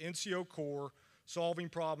 data-informed NCO Corps solving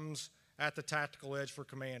problems at the tactical edge for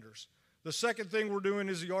commanders. The second thing we're doing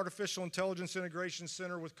is the Artificial Intelligence Integration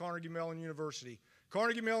Center with Carnegie Mellon University.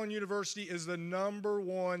 Carnegie Mellon University is the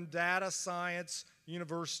 #1 data science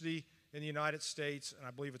university in the United States, and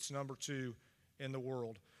I believe it's #2 in the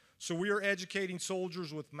world. So we are educating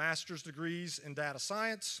soldiers with master's degrees in data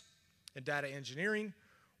science and data engineering.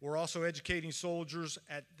 We're also educating soldiers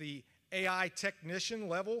at the AI technician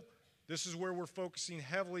level. This is where we're focusing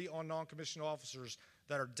heavily on non-commissioned officers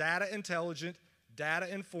that are data intelligent,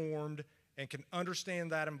 data informed, and can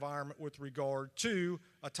understand that environment with regard to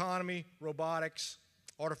autonomy, robotics,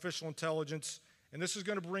 artificial intelligence. And this is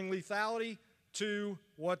going to bring lethality to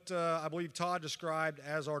what I believe Todd described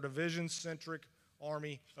as our division-centric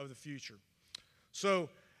Army of the future. So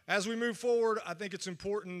as we move forward, I think it's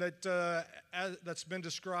important that, as that's been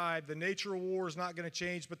described, the nature of war is not going to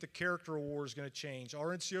change, but the character of war is going to change.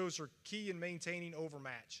 Our NCOs are key in maintaining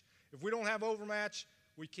overmatch. If we don't have overmatch,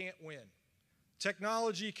 we can't win.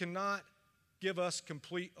 Technology cannot give us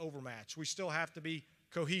complete overmatch. We still have to be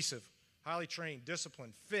cohesive, highly trained,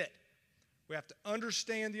 disciplined, fit. We have to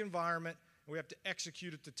understand the environment, and we have to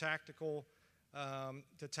execute at the tactical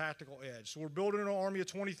edge. So we're building an Army of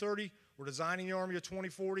 2030. We're designing the Army of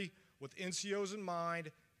 2040 with NCOs in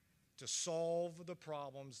mind to solve the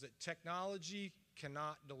problems that technology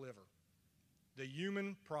cannot deliver, the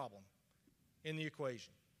human problem in the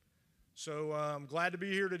equation. So I'm glad to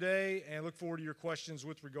be here today and look forward to your questions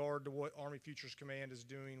with regard to what Army Futures Command is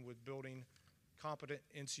doing with building competent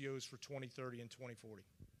NCOs for 2030 and 2040.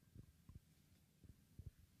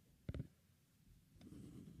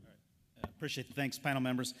 Appreciate it. Thanks, panel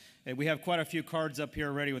members. We have quite a few cards up here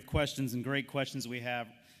already with questions, and great questions we have.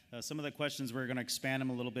 Some of the questions, we're going to expand them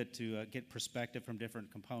a little bit to get perspective from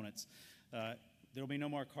different components. There will be no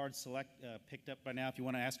more cards picked up by now. If you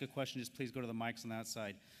want to ask a question, just please go to the mics on the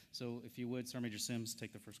outside. So if you would, Sergeant Major Sims,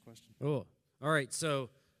 take the first question. Oh, all right. So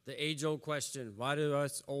the age-old question, why do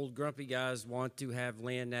us old grumpy guys want to have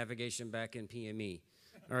land navigation back in PME?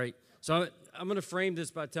 All right. So I'm going to frame this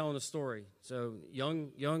by telling a story. So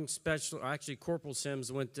young special, actually Corporal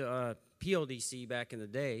Sims went to PLDC back in the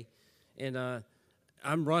day, and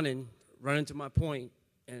I'm running to my point,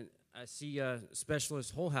 and I see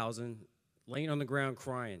Specialist Holhausen laying on the ground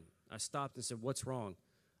crying. I stopped and said, "What's wrong?"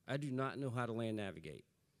 "I do not know how to land navigate."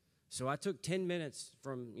 So I took 10 minutes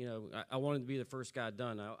from, I wanted to be the first guy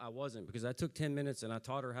done. I wasn't, because I took 10 minutes and I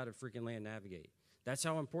taught her how to freaking land navigate. That's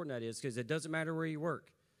how important that is, because it doesn't matter where you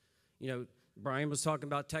work. Brian was talking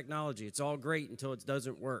about technology. It's all great until it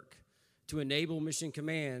doesn't work. To enable mission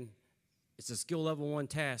command, it's a skill level 1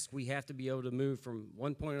 task. We have to be able to move from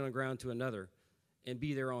one point on the ground to another and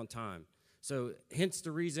be there on time. So hence the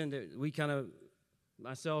reason that we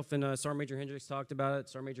myself and Sergeant Major Hendricks talked about it.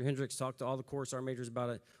 Sergeant Major Hendricks talked to all the Corps Sergeant Majors about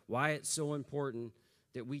it, why it's so important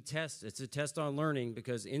that we test. It's a test on learning,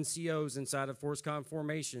 because NCOs inside of FORSCOM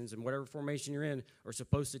formations and whatever formation you're in are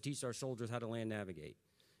supposed to teach our soldiers how to land navigate.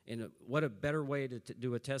 And what a better way to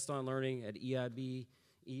do a test on learning at EIB,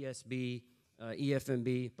 ESB,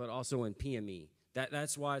 EFMB, but also in PME.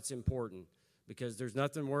 That's why it's important, because there's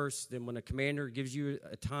nothing worse than when a commander gives you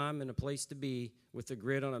a time and a place to be with a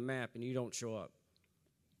grid on a map and you don't show up.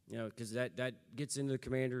 Because that gets into the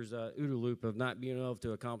commander's OODA loop of not being able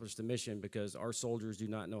to accomplish the mission, because our soldiers do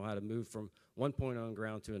not know how to move from one point on the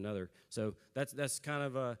ground to another. So that's kind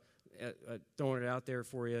of throwing it out there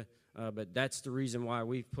for you. But that's the reason why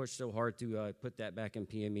we've pushed so hard to put that back in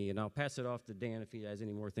PME. And I'll pass it off to Dan if he has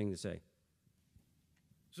any more thing to say.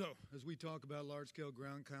 So, as we talk about large-scale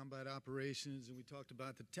ground combat operations, and we talked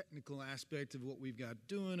about the technical aspect of what we've got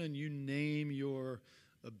doing, and you name your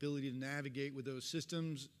ability to navigate with those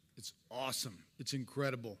systems, it's awesome. It's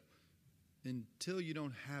incredible. Until you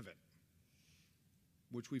don't have it,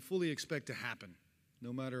 which we fully expect to happen.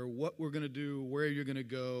 No matter what we're going to do, where you're going to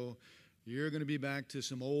go, you're going to be back to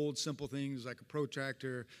some old simple things like a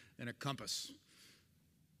protractor and a compass.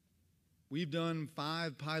 We've done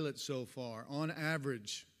 5 pilots so far. On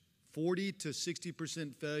average, 40 to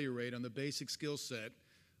 60% failure rate on the basic skill set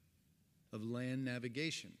of land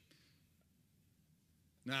navigation.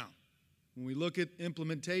 Now, when we look at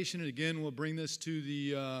implementation, and again, we'll bring this to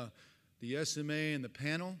the SMA and the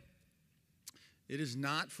panel, it is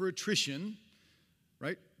not for attrition.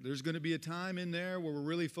 Right? There's going to be a time in there where we're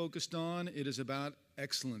really focused on, it is about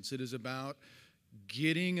excellence. It is about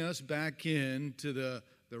getting us back into the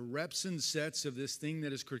reps and sets of this thing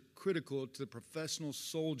that is critical to the professional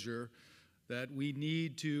soldier that we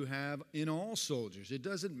need to have in all soldiers. It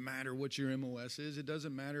doesn't matter what your MOS is. It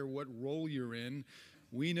doesn't matter what role you're in.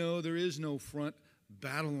 We know there is no front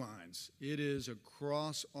battle lines. It is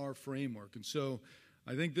across our framework. And so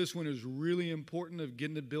I think this one is really important of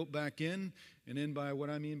getting it built back in. And then by what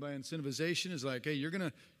I mean by incentivization is like, hey, you're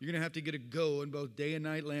gonna have to get a go in both day and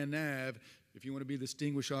night land nav if you want to be the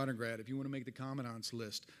distinguished honor grad, if you want to make the commandant's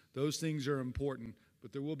list. Those things are important,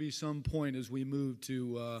 but there will be some point as we move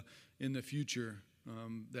to in the future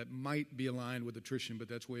that might be aligned with attrition, but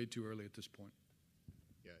that's way too early at this point.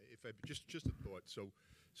 Yeah, just a thought. So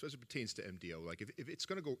as it pertains to MDO, like if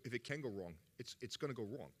it can go wrong, it's going to go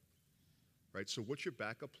wrong. Right, so what's your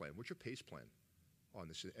backup plan? What's your pace plan on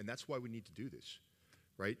this? And that's why we need to do this,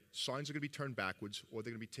 right? Signs are going to be turned backwards, or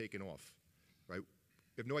they're going to be taken off, right?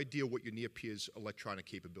 You have no idea what your near-peer's electronic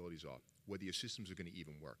capabilities are, whether your systems are going to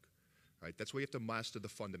even work, right? That's why you have to master the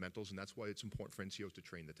fundamentals, and that's why it's important for NCOs to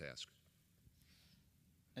train the task.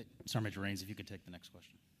 Hey, Sergeant Major Raines, if you could take the next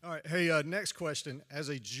question. All right, hey, next question. As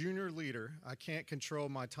a junior leader, I can't control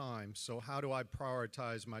my time, so how do I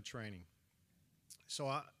prioritize my training?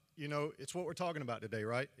 So it's what we're talking about today,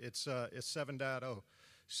 right? It's 7.0.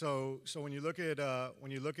 So when you look at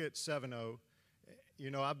 7.0,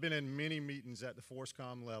 I've been in many meetings at the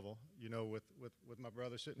FORSCOM level, with my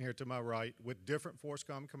brother sitting here to my right, with different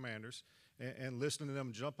FORSCOM commanders, and listening to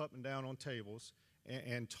them jump up and down on tables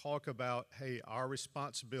and talk about, hey, our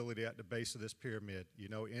responsibility at the base of this pyramid,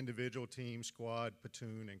 individual, team, squad,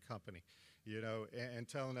 platoon, and company, and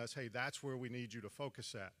telling us, hey, that's where we need you to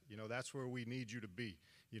focus at. That's where we need you to be.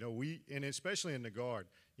 And especially in the Guard,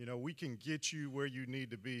 we can get you where you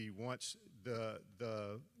need to be once the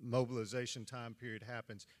mobilization time period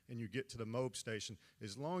happens and you get to the MOB station,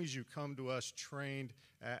 as long as you come to us trained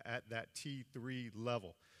at that T3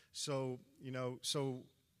 level. So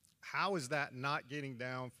how is that not getting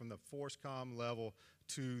down from the force comm level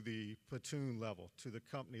to the platoon level, to the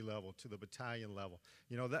company level, to the battalion level?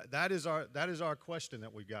 You know, that is our question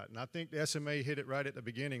that we got. And I think the SMA hit it right at the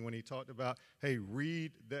beginning when he talked about, hey,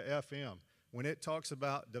 read the FM. When it talks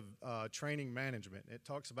about training management, it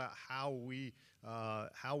talks about how we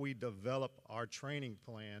develop our training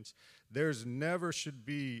plans. There's never should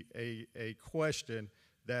be a question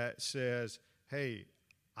that says, hey,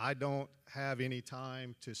 I don't have any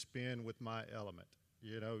time to spend with my element.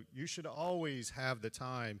 You know, you should always have the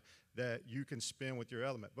time that you can spend with your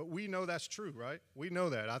element. But we know that's true, right? We know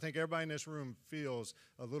that. I think everybody in this room feels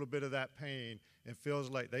a little bit of that pain and feels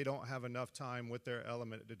like they don't have enough time with their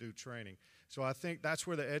element to do training. So I think that's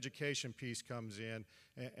where the education piece comes in.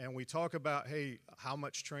 And we talk about, hey, how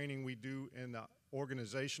much training we do in the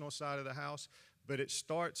organizational side of the house, but it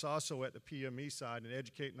starts also at the PME side and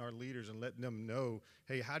educating our leaders and letting them know,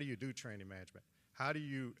 hey, how do you do training management? How do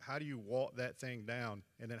you walk that thing down?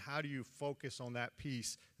 And then how do you focus on that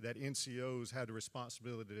piece that NCOs had the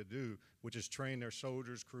responsibility to do, which is train their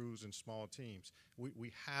soldiers, crews, and small teams?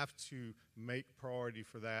 We have to make priority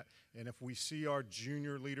for that. And if we see our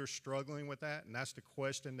junior leaders struggling with that, and that's the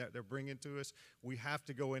question that they're bringing to us, we have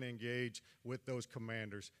to go and engage with those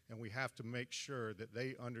commanders, and we have to make sure that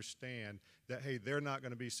they understand that, hey, they're not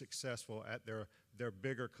going to be successful at their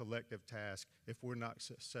bigger collective task if we're not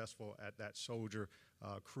successful at that soldier,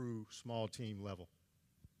 crew, small team level.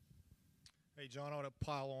 Hey, John, I want to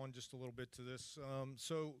pile on just a little bit to this.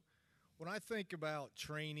 So when I think about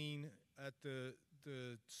training at the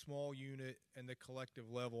small unit and the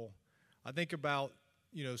collective level, I think about,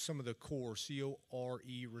 you know, some of the core CORE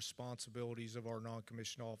responsibilities of our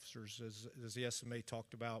non-commissioned officers, as the SMA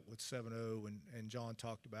talked about with 7.0 and John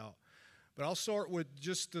talked about. But I'll start with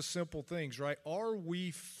just the simple things, right? Are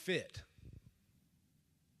we fit?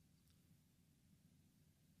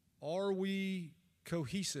 Are we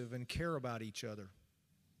cohesive and care about each other?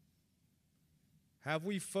 Have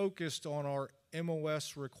we focused on our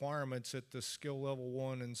MOS requirements at the skill level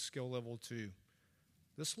 1 and skill level 2?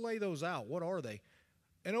 Let's lay those out. What are they?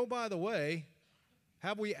 And oh, by the way,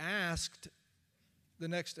 have we asked the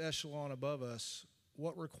next echelon above us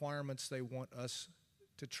what requirements they want us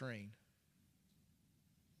to train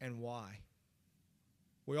and why?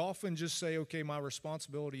 We often just say, okay, my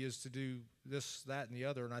responsibility is to do this, that, and the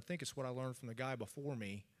other, and I think it's what I learned from the guy before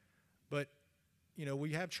me. But, you know,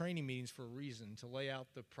 we have training meetings for a reason, to lay out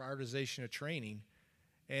the prioritization of training.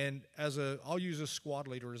 And I'll use a squad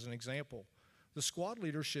leader as an example. The squad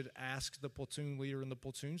leader should ask the platoon leader and the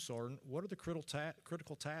platoon sergeant, what are the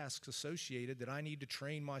critical tasks associated that I need to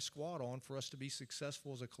train my squad on for us to be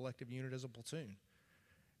successful as a collective unit, as a platoon?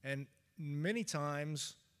 And many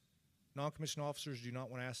times, non-commissioned officers do not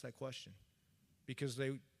want to ask that question because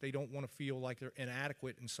they don't want to feel like they're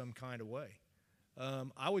inadequate in some kind of way.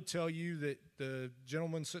 I would tell you that the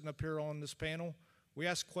gentleman sitting up here on this panel, we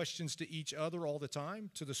ask questions to each other all the time,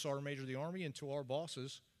 to the Sergeant Major of the Army and to our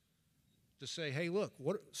bosses, to say, hey, look,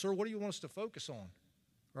 sir, what do you want us to focus on,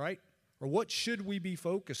 right? Or what should we be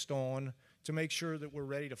focused on to make sure that we're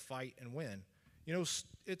ready to fight and win? You know,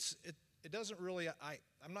 it doesn't really,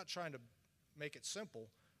 I'm not trying to make it simple,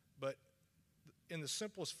 but in the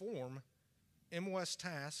simplest form, MOS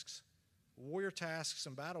tasks, warrior tasks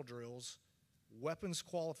and battle drills, weapons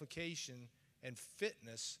qualification, and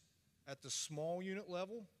fitness at the small unit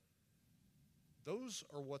level, those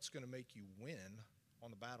are what's going to make you win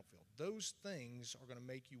on the battlefield. Those things are going to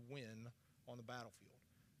make you win on the battlefield.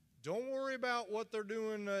 Don't worry about what they're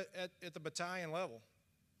doing at the battalion level,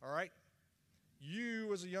 all right?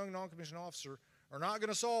 You, as a young non-commissioned officer, are not going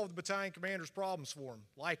to solve the battalion commander's problems for him,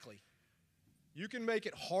 likely. You can make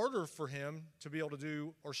it harder for him to be able to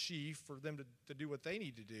do, or she, for them to do what they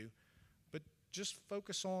need to do, but just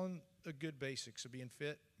focus on the good basics of being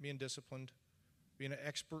fit, being disciplined, being an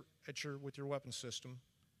expert with your weapon system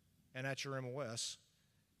and at your MOS,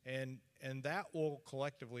 and that will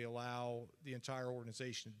collectively allow the entire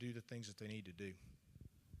organization to do the things that they need to do.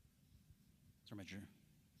 Sir Major.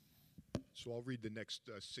 So I'll read the next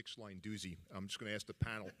 6-line doozy. I'm just going to ask the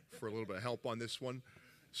panel for a little bit of help on this one.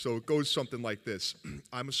 So it goes something like this.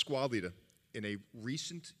 I'm a squad leader in a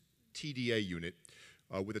recent TDA unit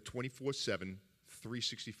with a 24/7,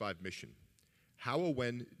 365 mission. How or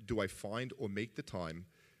when do I find or make the time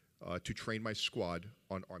to train my squad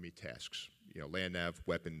on Army tasks? You know, land nav,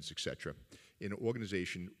 weapons, etc. in an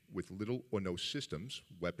organization with little or no systems,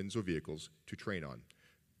 weapons, or vehicles to train on.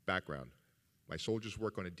 Background. My soldiers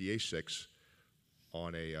work on a DA6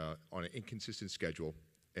 on an inconsistent schedule,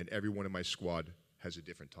 and everyone in my squad has a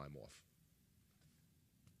different time off.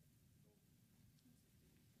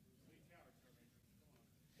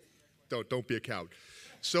 Don't be a coward.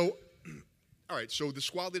 So, all right, so the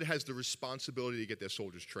squad leader has the responsibility to get their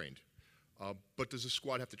soldiers trained. But does the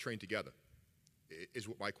squad have to train together, is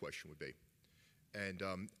what my question would be. And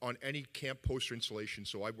on any camp poster installation,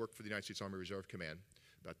 so I work for the United States Army Reserve Command,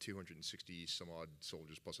 about 260 some odd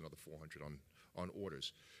soldiers plus another 400 on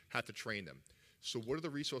orders, have to train them. So what are the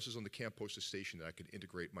resources on the camp poster station that I could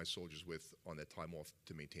integrate my soldiers with on their time off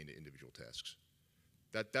to maintain their individual tasks?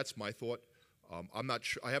 That's my thought. I'm not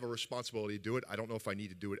sure. I have a responsibility to do it. I don't know if I need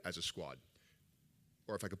to do it as a squad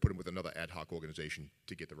or if I could put them with another ad hoc organization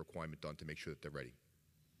to get the requirement done to make sure that they're ready.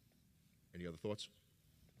 Any other thoughts?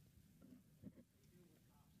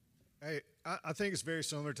 Hey, I think it's very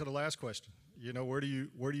similar to the last question. You know, where do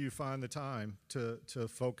you find the time to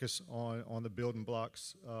focus on the building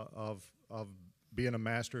blocks of being a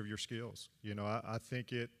master of your skills? You know, I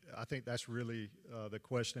think that's really the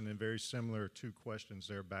question, and very similar two questions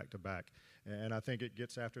there back to back. And I think it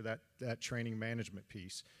gets after that training management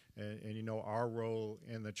piece, and you know, our role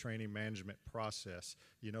in the training management process,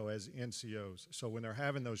 you know, as NCOs. So when they're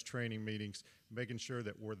having those training meetings, making sure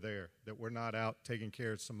that we're there, that we're not out taking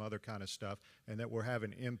care of some other kind of stuff, and that we're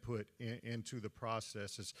having input into the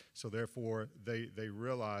processes, so therefore they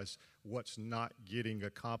realize what's not getting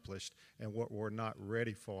accomplished and what we're not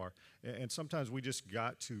ready for. And sometimes we just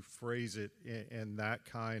got to phrase it in that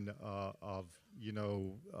kind of, you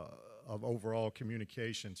know, of overall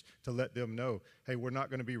communications to let them know, hey, we're not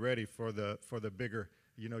going to be ready for the bigger,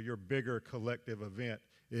 you know, your bigger collective event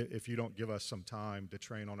if you don't give us some time to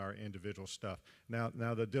train on our individual stuff. Now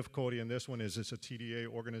the difficulty in this one is it's a TDA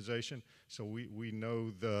organization, so we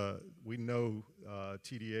know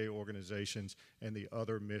TDA organizations and the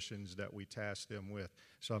other missions that we task them with.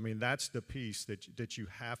 So I mean, that's the piece that you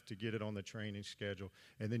have to get it on the training schedule,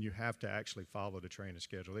 and then you have to actually follow the training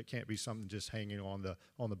schedule. It can't be something just hanging on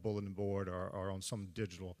the bulletin board or on some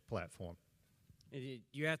digital platform. And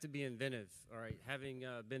you have to be inventive, all right? Having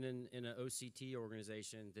been in an OCT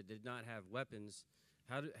organization that did not have weapons,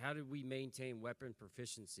 how did we maintain weapon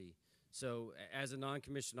proficiency? So as a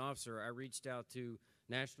non-commissioned officer, I reached out to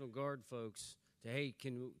National Guard folks to, hey,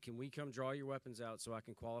 can we come draw your weapons out so I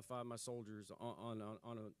can qualify my soldiers on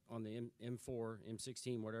the M4,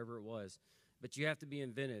 M16, whatever it was. But you have to be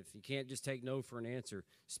inventive. You can't just take no for an answer,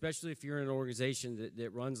 especially if you're in an organization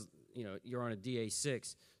that runs, you know, you're on a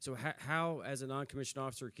DA6. So how, as a non-commissioned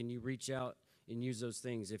officer, can you reach out and use those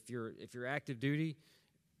things? If you're active duty,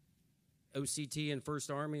 OCT and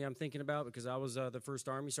First Army, I'm thinking about, because I was the First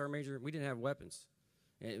Army Sergeant Major, we didn't have weapons.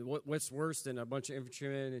 And what's worse than a bunch of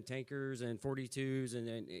infantrymen and tankers and 42s,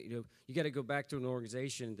 and you know, you got to go back to an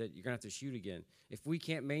organization that you're gonna have to shoot again. If we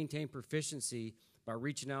can't maintain proficiency by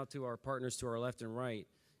reaching out to our partners to our left and right,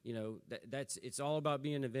 you know, it's all about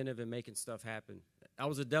being inventive and making stuff happen. I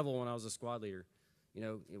was a devil when I was a squad leader. You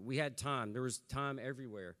know, we had time. There was time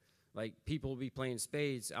everywhere. Like, people would be playing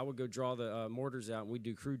spades. I would go draw the mortars out, and we'd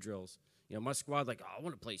do crew drills. You know, my squad, like, oh, I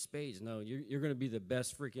want to play spades. No, you're going to be the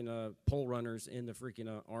best freaking pole runners in the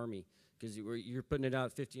freaking Army, because you're putting it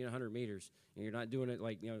out 50 and 100 meters, and you're not doing it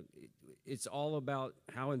like, you know, it's all about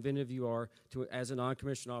how inventive you are as a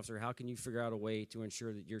non-commissioned officer. How can you figure out a way to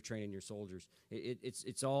ensure that you're training your soldiers?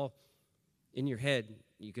 It's all in your head.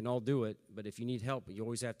 You can all do it, but if you need help, you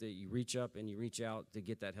always have to reach up and you reach out to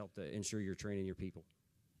get that help to ensure you're training your people.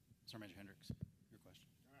 Sergeant Major Hendricks, your question.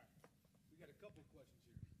 All right. We got a couple questions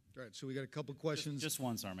here. All right, so we got a couple questions. Just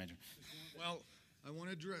one, Sergeant Major. Well, I want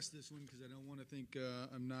to address this one because I don't want to think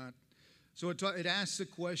I'm not. So it asks a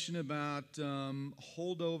question about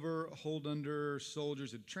holdover, hold under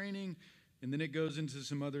soldiers at training, and then it goes into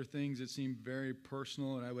some other things that seem very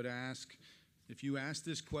personal. And I would ask, if you ask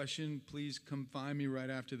this question, please come find me right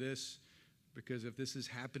after this, because if this is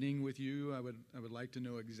happening with you, I would like to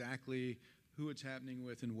know exactly who it's happening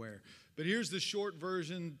with and where. But here's the short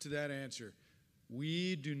version to that answer.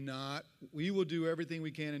 We will do everything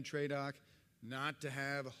we can in TRADOC not to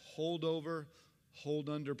have holdover, hold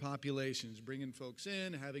under populations. Bringing folks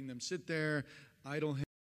in, having them sit there, idle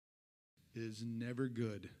is never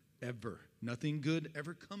good, ever. Nothing good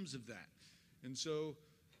ever comes of that. And so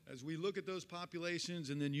as we look at those populations,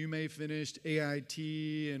 and then you may finish AIT,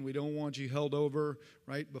 and we don't want you held over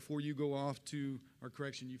right before you go off to, or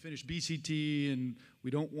correction, you finish BCT, and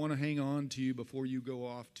we don't want to hang on to you before you go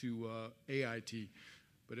off to AIT.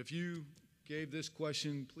 But if you gave this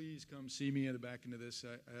question, please come see me at the back end of this.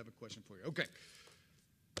 I have a question for you. Okay.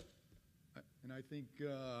 And I think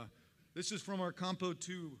this is from our Compo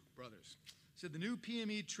 2 brothers. It said the new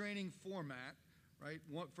PME training format, right?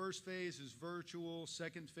 First phase is virtual,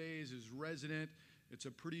 second phase is resident. It's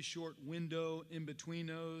a pretty short window in between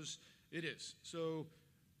those. It is. So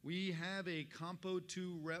we have a Compo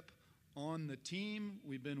 2 rep on the team.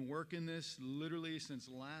 We've been working this literally since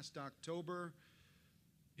last October.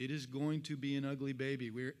 It is going to be an ugly baby.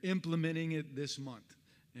 We're implementing it this month.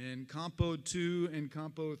 And Compo 2 and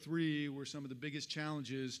Compo 3 were some of the biggest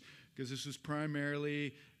challenges because this was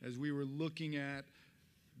primarily as we were looking at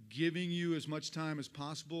giving you as much time as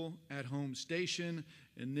possible at home station,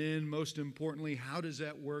 and then most importantly, how does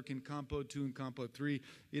that work in Compo 2 and Compo 3?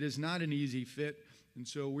 It is not an easy fit, and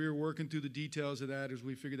so we're working through the details of that as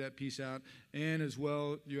we figure that piece out, and as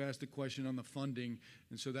well, you asked the question on the funding,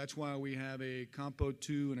 and so that's why we have a Compo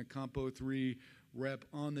 2 and a Compo 3 rep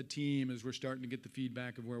on the team as we're starting to get the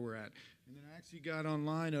feedback of where we're at. And then I actually got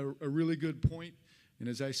online a really good point, and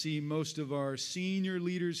as I see most of our senior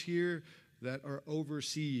leaders here that are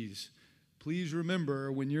overseas, please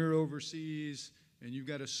remember when you're overseas and you've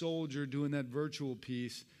got a soldier doing that virtual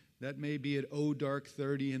piece, that may be at dark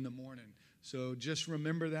 30 in the morning. So just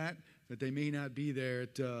remember that they may not be there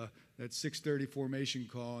at that 6:30 formation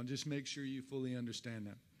call, and just make sure you fully understand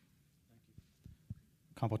that.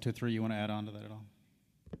 Compo 2-3, you want to add on to that at all?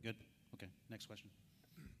 Good. Okay. Next question.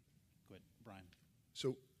 Go ahead, Brian.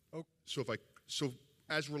 So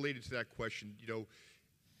as related to that question,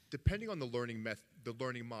 depending on the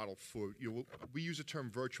learning model for we use the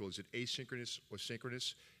term virtual. Is it asynchronous or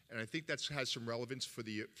synchronous? And I think that has some relevance for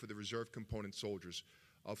the reserve component soldiers.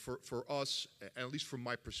 For us, at least from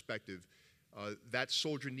my perspective, that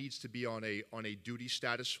soldier needs to be on a duty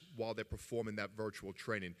status while they're performing that virtual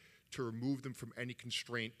training, to remove them from any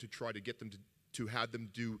constraint, to try to get them to have them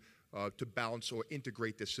do to balance or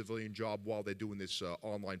integrate their civilian job while they're doing this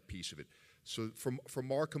online piece of it. So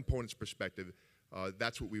from our component's perspective,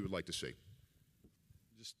 that's what we would like to see.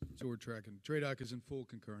 Just so we're tracking. TRADOC is in full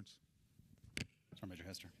concurrence. Sergeant Major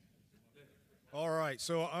Hester. All right,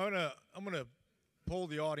 so I'm gonna poll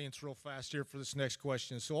the audience real fast here for this next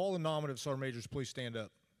question. So all the nominative sergeant majors, please stand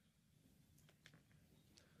up.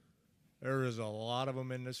 There is a lot of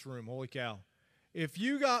them in this room. Holy cow! If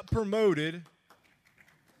you got promoted,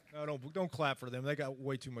 no, don't clap for them. They got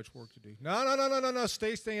way too much work to do. No.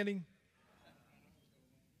 Stay standing.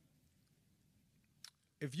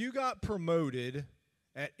 If you got promoted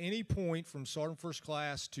at any point from Sergeant First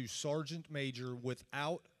Class to Sergeant Major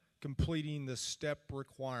without completing the STEP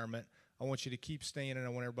requirement, I want you to keep standing, and I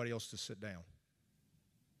want everybody else to sit down.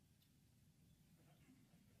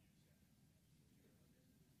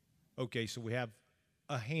 Okay, so we have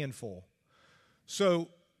a handful. So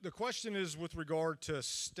the question is with regard to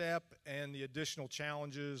STEP and the additional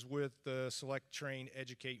challenges with the select, train,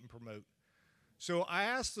 educate, and promote. So I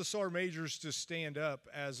asked the sergeant majors to stand up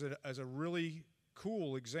as a really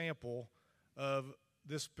cool example of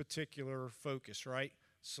this particular focus, right?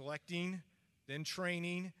 Selecting, then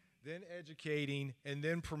training, then educating, and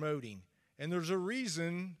then promoting. And there's a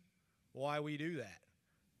reason why we do that.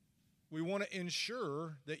 We want to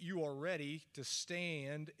ensure that you are ready to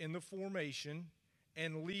stand in the formation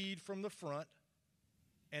and lead from the front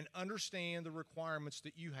and understand the requirements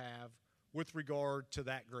that you have with regard to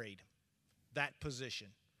that grade, that position.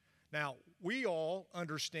 Now, we all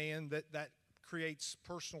understand that that creates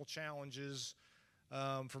personal challenges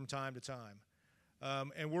from time to time.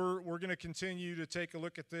 And we're going to continue to take a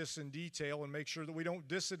look at this in detail and make sure that we don't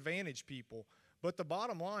disadvantage people. But the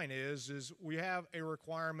bottom line is we have a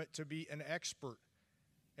requirement to be an expert.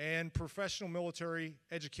 And professional military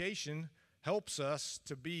education helps us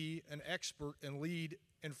to be an expert and lead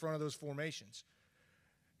in front of those formations.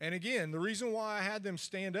 And again, the reason why I had them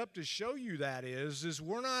stand up to show you that is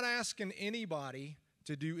we're not asking anybody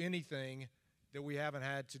to do anything that we haven't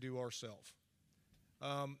had to do ourselves.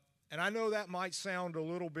 And I know that might sound a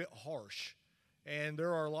little bit harsh, and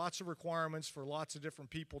there are lots of requirements for lots of different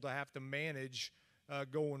people to have to manage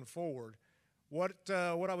going forward. What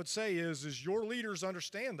I would say is your leaders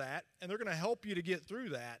understand that, and they're going to help you to get through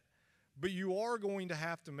that, but you are going to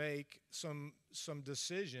have to make some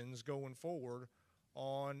decisions going forward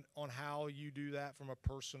on how you do that from a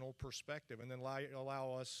personal perspective, and then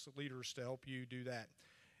allow us leaders to help you do that.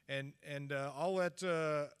 And I'll let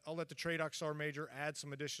the TRADOC Sergeant Major add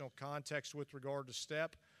some additional context with regard to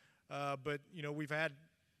STEP. But we've had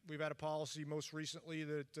a policy most recently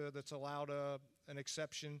that's allowed an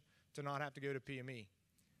exception to not have to go to PME.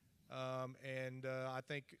 And I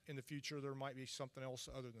think in the future there might be something else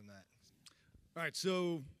other than that. All right,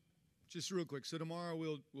 so just real quick. So tomorrow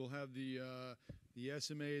we'll have the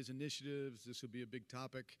SMA's initiatives. This will be a big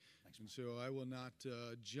topic. And so I will not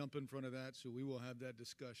jump in front of that. So we will have that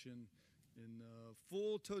discussion in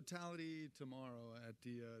full totality tomorrow at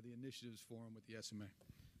the initiatives forum with the SMA.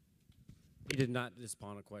 He did not just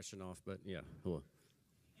pawn a question off, but yeah. Hello.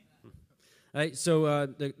 So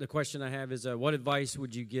the question I have is, what advice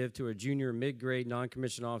would you give to a junior mid-grade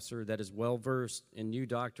non-commissioned officer that is well-versed in new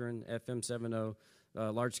doctrine, FM 7.0,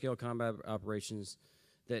 large-scale combat operations,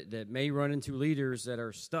 that may run into leaders that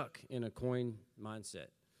are stuck in a coin mindset?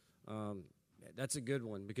 That's a good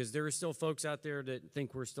one, because there are still folks out there that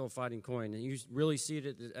think we're still fighting coin, and you really see it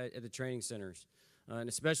at the training centers, and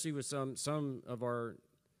especially with some of our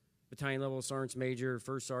battalion-level sergeants major,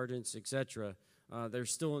 first sergeants, etc. They're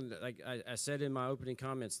still, like I said in my opening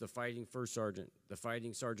comments, the fighting first sergeant, the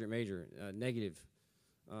fighting sergeant major, negative.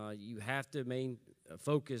 You have to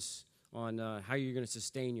focus on how you're going to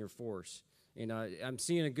sustain your force. And I'm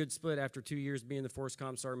seeing a good split after 2 years being the Force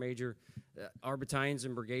Commissar Major. Our battalions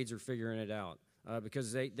and brigades are figuring it out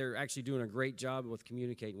because they're actually doing a great job with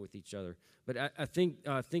communicating with each other. But I think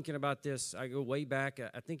thinking about this, I go way back.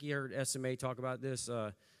 I think you heard SMA talk about this.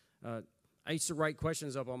 I used to write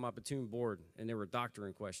questions up on my platoon board, and they were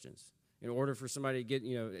doctrine questions. In order for somebody to get,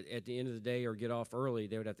 at the end of the day or get off early,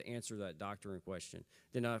 they would have to answer that doctrine question.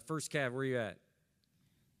 Then first Cav, where you at?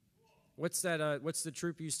 What's that? What's the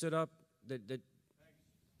troop you stood up?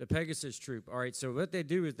 The Pegasus troop. All right, so what they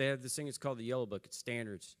do is they have this thing, it's called the Yellow Book. It's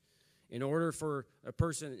standards. In order for a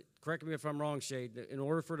person, correct me if I'm wrong, Shade, in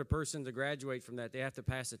order for the person to graduate from that, they have to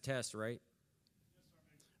pass a test, right?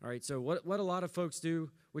 All right, so what a lot of folks do,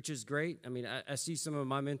 which is great. I mean, I see some of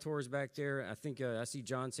my mentors back there. I think I see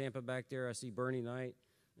John Sampa back there. I see Bernie Knight.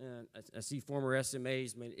 I see former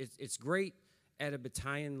SMAs. I mean, it's great at a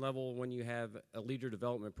battalion level when you have a leader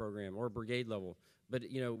development program, or brigade level. But,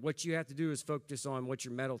 what you have to do is focus on what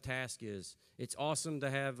your medal task is. It's awesome to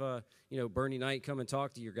have, Bernie Knight come and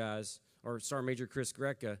talk to your guys, or Sergeant Major Chris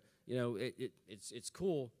Greca. It's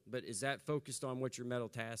cool, but is that focused on what your medal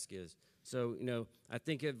task is? So, I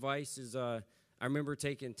think advice is, I remember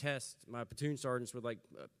taking tests. My platoon sergeants would, like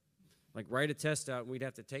write a test out, and we'd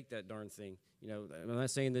have to take that darn thing. I'm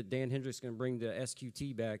not saying that Dan Hendricks is going to bring the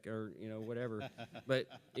SQT back or, whatever. But,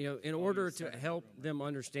 in order to help them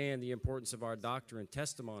understand the importance of our doctrine,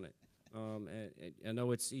 test them on it. I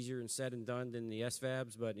know it's easier said and done than the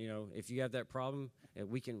SVABs, but, if you have that problem,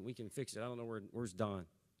 we can fix it. I don't know where's Don?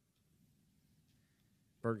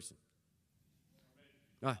 Ferguson.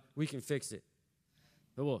 We can fix it.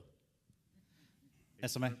 But we'll.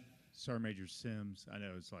 SMA. Sergeant Major Sims, I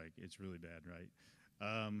know it's really bad, right?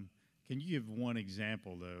 Can you give one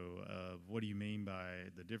example, though, of what do you mean by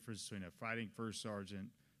the difference between a fighting first sergeant,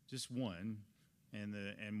 just one,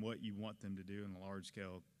 and what you want them to do in a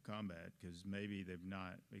large-scale combat? Because maybe they've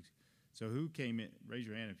not. So who came in? Raise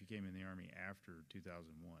your hand if you came in the Army after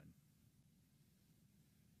 2001.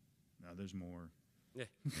 No, there's more. Yeah,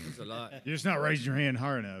 there's a lot. You're just not raising your hand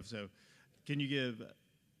hard enough. So can you give,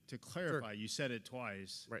 to clarify, Sure. You said it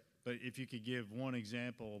twice. Right. But if you could give one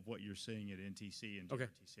example of what you're seeing at NTC and Okay.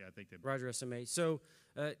 JRTC, I think that. Roger, SMA. So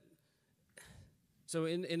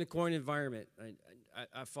in the coin environment,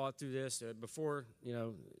 I fought through this before.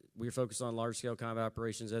 We were focused on large-scale combat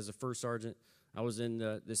operations. As a first sergeant, I was in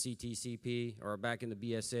the CTCP, or back in the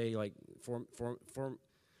BSA, like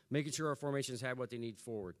making sure our formations had what they need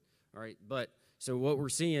forward. All right, but so what we're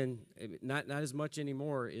seeing, not as much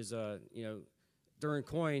anymore, is during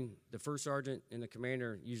coin, the first sergeant and the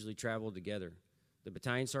commander usually travel together. The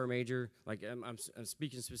battalion sergeant major, like I'm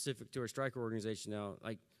speaking specific to our striker organization now.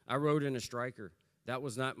 Like I rode in a striker. That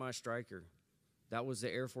was not my striker. That was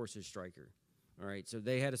the Air Force's striker. All right, so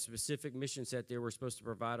they had a specific mission set they were supposed to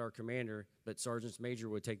provide our commander, but sergeants major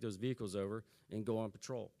would take those vehicles over and go on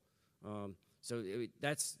patrol.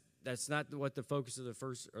 That's not what the focus of the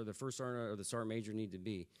first sergeant or the sergeant major need to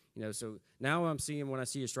be. So now I'm seeing, when I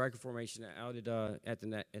see a striker formation out at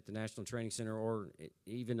the National Training Center, or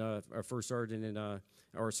even our first sergeant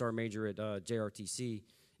or a sergeant major at JRTC,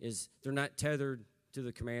 is they're not tethered to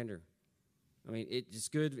the commander. I mean, it's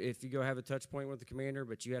good if you go have a touch point with the commander,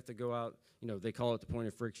 but you have to go out. They call it the point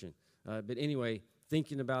of friction. But anyway,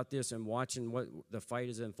 thinking about this and watching what the fight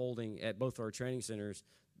is unfolding at both our training centers,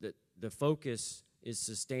 the focus is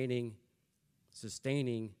sustaining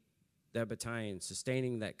that battalion,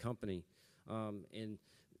 sustaining that company. And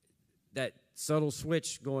that subtle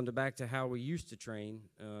switch, going back to how we used to train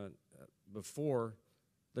before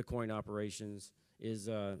the coin operations, is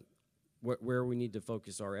where we need to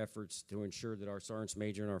focus our efforts to ensure that our sergeants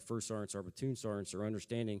major and our first sergeants, our platoon sergeants, are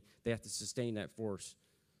understanding they have to sustain that force.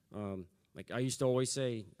 Like I used to always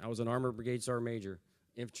say, I was an armored brigade sergeant major,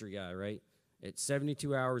 infantry guy, right? At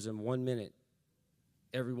 72 hours and 1 minute,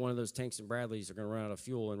 every one of those tanks and Bradleys are going to run out of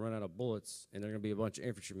fuel and run out of bullets, and they're going to be a bunch of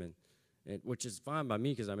infantrymen, which is fine by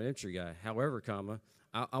me because I'm an infantry guy. However,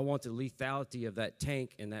 I want the lethality of that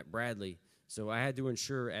tank and that Bradley. So I had to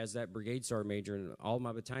ensure, as that brigade sergeant major, and all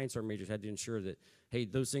my battalion sergeant majors had to ensure that, hey,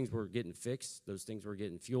 those things were getting fixed, those things were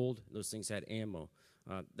getting fueled, those things had ammo.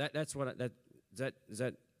 That's what is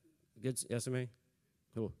that good, SMA?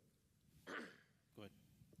 Cool. Go ahead.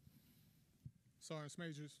 Sergeant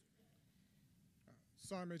Majors,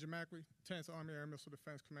 Sergeant Major Macri, 10th Army Air Missile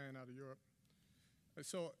Defense Command out of Europe.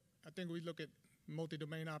 So I think we look at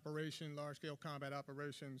multi-domain operation, large-scale combat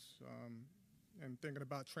operations, and thinking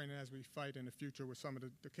about training as we fight in the future with some of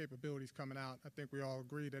the capabilities coming out. I think we all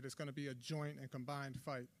agree that it's going to be a joint and combined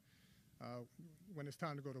fight when it's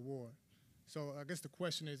time to go to war. So I guess the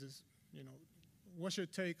question is, you know, what's your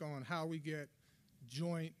take on how we get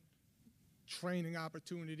joint training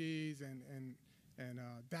opportunities and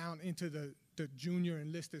down into the junior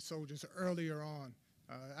enlisted soldiers earlier on?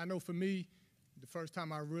 I know for me, the first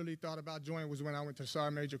time I really thought about joint was when I went to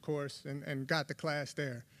Sergeant Major course and got the class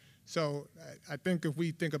there. So I think if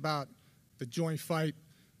we think about the joint fight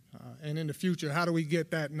and in the future, how do we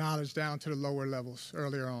get that knowledge down to the lower levels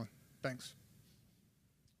earlier on? Thanks.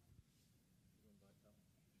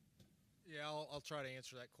 Yeah, I'll try to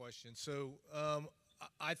answer that question. So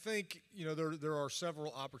I think, you know, there are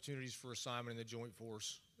several opportunities for assignment in the Joint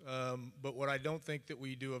Force, but what I don't think that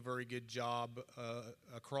we do a very good job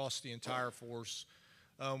across the entire force,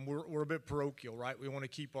 we're a bit parochial, right? We want to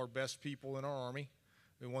keep our best people in our Army.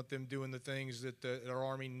 We want them doing the things that our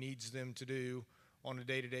Army needs them to do on a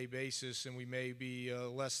day-to-day basis, and we may be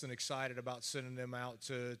less than excited about sending them out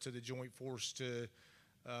to the Joint Force to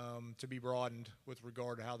be broadened with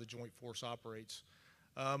regard to how the Joint Force operates.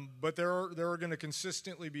 But there are going to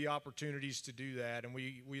consistently be opportunities to do that, and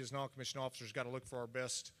we as non-commissioned officers got to look for our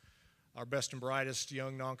best and brightest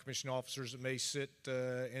young non-commissioned officers that may sit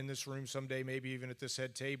in this room someday, maybe even at this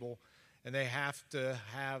head table, and they have to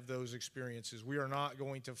have those experiences. We are not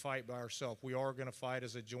going to fight by ourselves. We are going to fight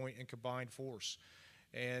as a joint and combined force.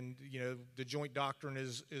 And, you know, the joint doctrine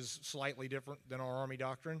is slightly different than our Army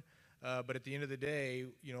doctrine, but at the end of the day,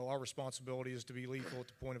 you know, our responsibility is to be lethal at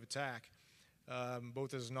the point of attack,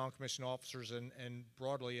 both as non-commissioned officers and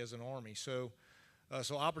broadly as an Army. So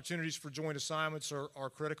opportunities for joint assignments are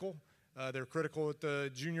critical. They're critical at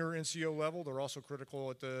the junior NCO level. They're also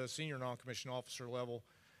critical at the senior non-commissioned officer level.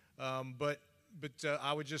 But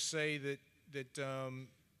I would just say that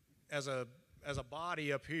as a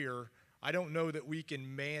body up here, I don't know that we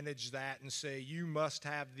can manage that and say you must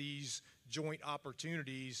have these joint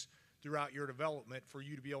opportunities throughout your development for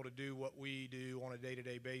you to be able to do what we do on a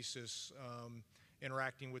day-to-day basis,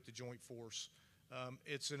 interacting with the joint force.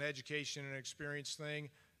 It's an education and experience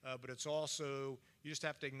thing, but it's also, you just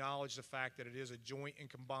have to acknowledge the fact that it is a joint and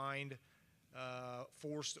combined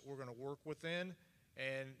force that we're going to work within.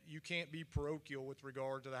 And you can't be parochial with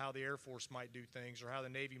regard to how the Air Force might do things, or how the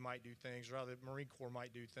Navy might do things, or how the Marine Corps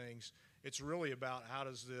might do things. It's really about how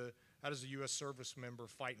does the U.S. service member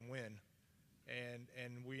fight and win,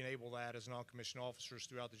 and we enable that as non-commissioned officers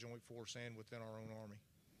throughout the Joint Force and within our own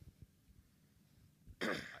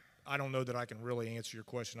Army. I don't know that I can really answer your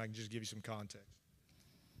question. I can just give you some context.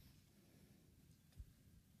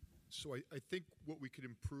 So I think what we could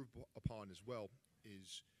improve upon as well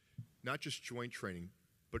is not just joint training,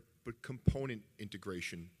 but component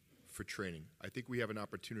integration for training. I think we have an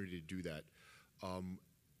opportunity to do that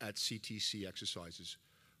at CTC exercises.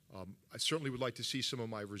 I certainly would like to see some of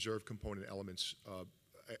my reserve component elements,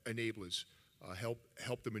 enablers,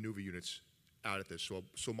 help the maneuver units out of this.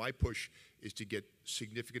 So my push is to get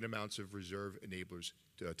significant amounts of reserve enablers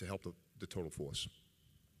to help the total force.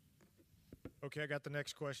 Okay, I got the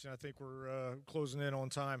next question. I think we're closing in on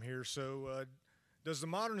time here. So does the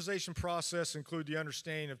modernization process include the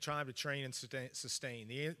understanding of time to train and sustain?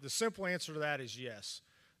 The simple answer to that is yes.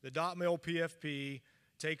 The .mil PFP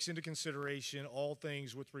takes into consideration all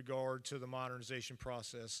things with regard to the modernization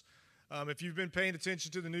process. If you've been paying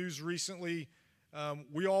attention to the news recently,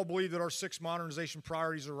 we all believe that our 6 modernization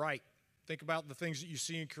priorities are right. Think about the things that you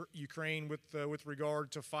see in Ukraine with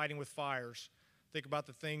regard to fighting with fires. Think about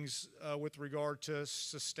the things with regard to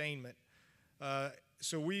sustainment.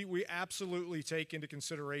 So we absolutely take into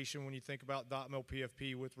consideration when you think about .mil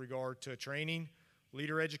PFP with regard to training,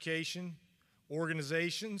 leader education,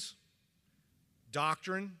 organizations,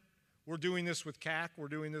 doctrine. We're doing this with CAC, we're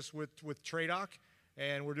doing this with TRADOC,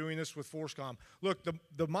 and we're doing this with FORSCOM. Look,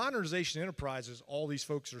 the modernization enterprises, all these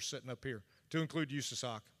folks are sitting up here, to include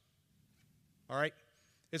USASOC. All right?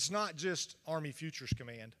 It's not just Army Futures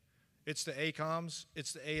Command. It's the ACOMs,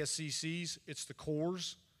 it's the ASCCs, it's the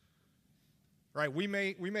corps. Right? We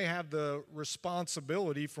may have the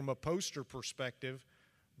responsibility from a poster perspective,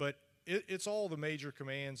 but it's all the major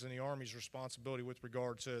commands in the Army's responsibility with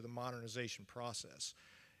regard to the modernization process.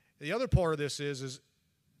 The other part of this is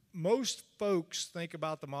most folks think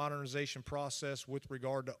about the modernization process with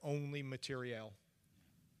regard to only materiel.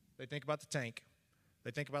 They think about the tank.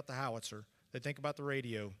 They think about the howitzer. They think about the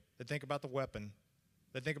radio. They think about the weapon.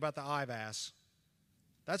 They think about the IVAS.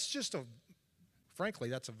 That's just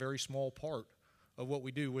frankly, that's a very small part of what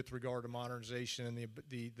we do with regard to modernization and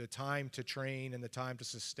the time to train and the time to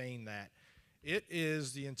sustain that. It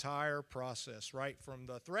is the entire process, right from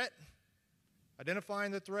the threat,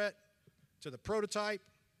 identifying the threat, to the prototype,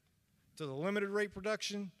 to the limited rate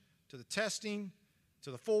production, to the testing,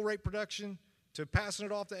 to the full rate production, to passing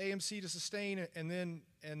it off to AMC to sustain and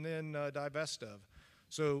then divest of.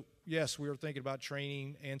 So yes, we are thinking about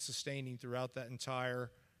training and sustaining throughout that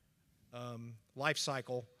entire life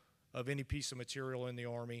cycle of any piece of material in the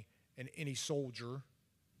Army and any soldier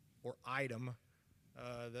or item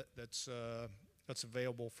that's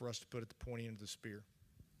available for us to put at the pointy end of the spear.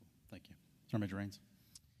 Thank you. Sergeant Major Raines.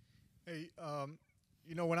 Hey,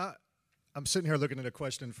 you know, when I'm sitting here looking at a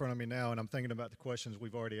question in front of me now, and I'm thinking about the questions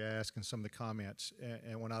we've already asked and some of the comments,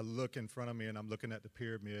 and when I look in front of me and I'm looking at the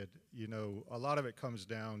pyramid, you know, a lot of it comes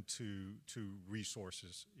down to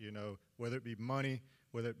resources, you know, whether it be money,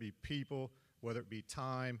 whether it be people, whether it be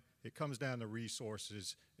time. It comes down to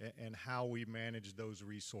resources and how we manage those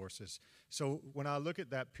resources. So when I look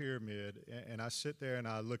at that pyramid and I sit there and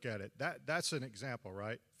I look at it, that's an example,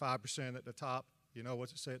 right? 5% at the top, you know,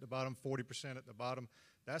 what's it say at the bottom? 40% at the bottom.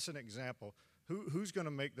 That's an example. Who's going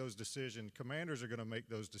to make those decisions? Commanders are going to make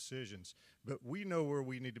those decisions. But we know where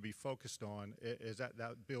we need to be focused on is at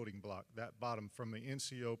that building block, that bottom. From the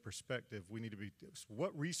NCO perspective, we need to be,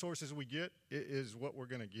 what resources we get is what we're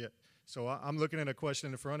going to get. So I'm looking at a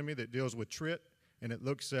question in front of me that deals with TRIT, and it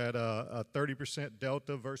looks at a 30%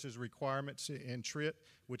 delta versus requirements in TRIT,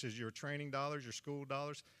 which is your training dollars, your school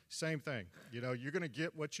dollars. Same thing. You know, you're going to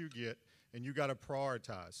get what you get. And you got to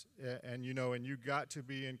prioritize, and you know, and you got to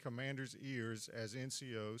be in commanders' ears as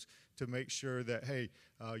NCOs to make sure that hey,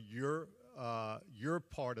 you're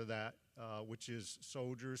part of that, which is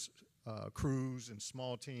soldiers, crews, and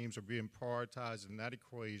small teams are being prioritized in that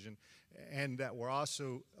equation, and that we're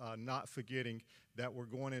also not forgetting that we're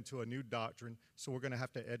going into a new doctrine, so we're going to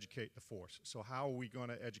have to educate the force. So how are we going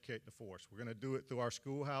to educate the force? We're going to do it through our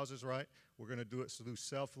schoolhouses, right? We're going to do it through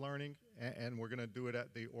self-learning, and we're going to do it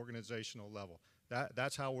at the organizational level.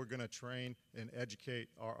 That's how we're going to train and educate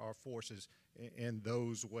our forces in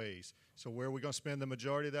those ways. So where are we going to spend the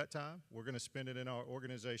majority of that time? We're going to spend it in our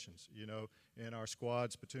organizations, you know, in our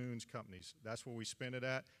squads, platoons, companies. That's where we spend it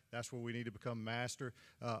at. That's where we need to become master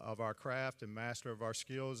of our craft and master of our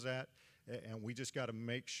skills at. And we just got to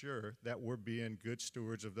make sure that we're being good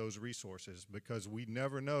stewards of those resources, because we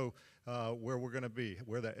never know where we're going to be,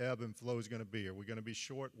 where the ebb and flow is going to be. Are we going to be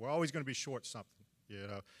short? We're always going to be short something, you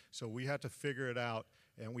know. So we have to figure it out,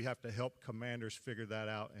 and we have to help commanders figure that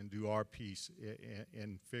out and do our piece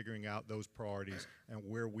in figuring out those priorities and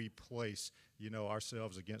where we place, you know,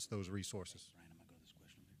 ourselves against those resources. Ryan, I'm going to go to this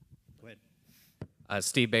question there. Go ahead.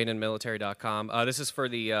 Steve Bain, military.com. This is for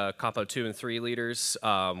the Compo 2 and 3 leaders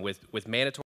with mandatory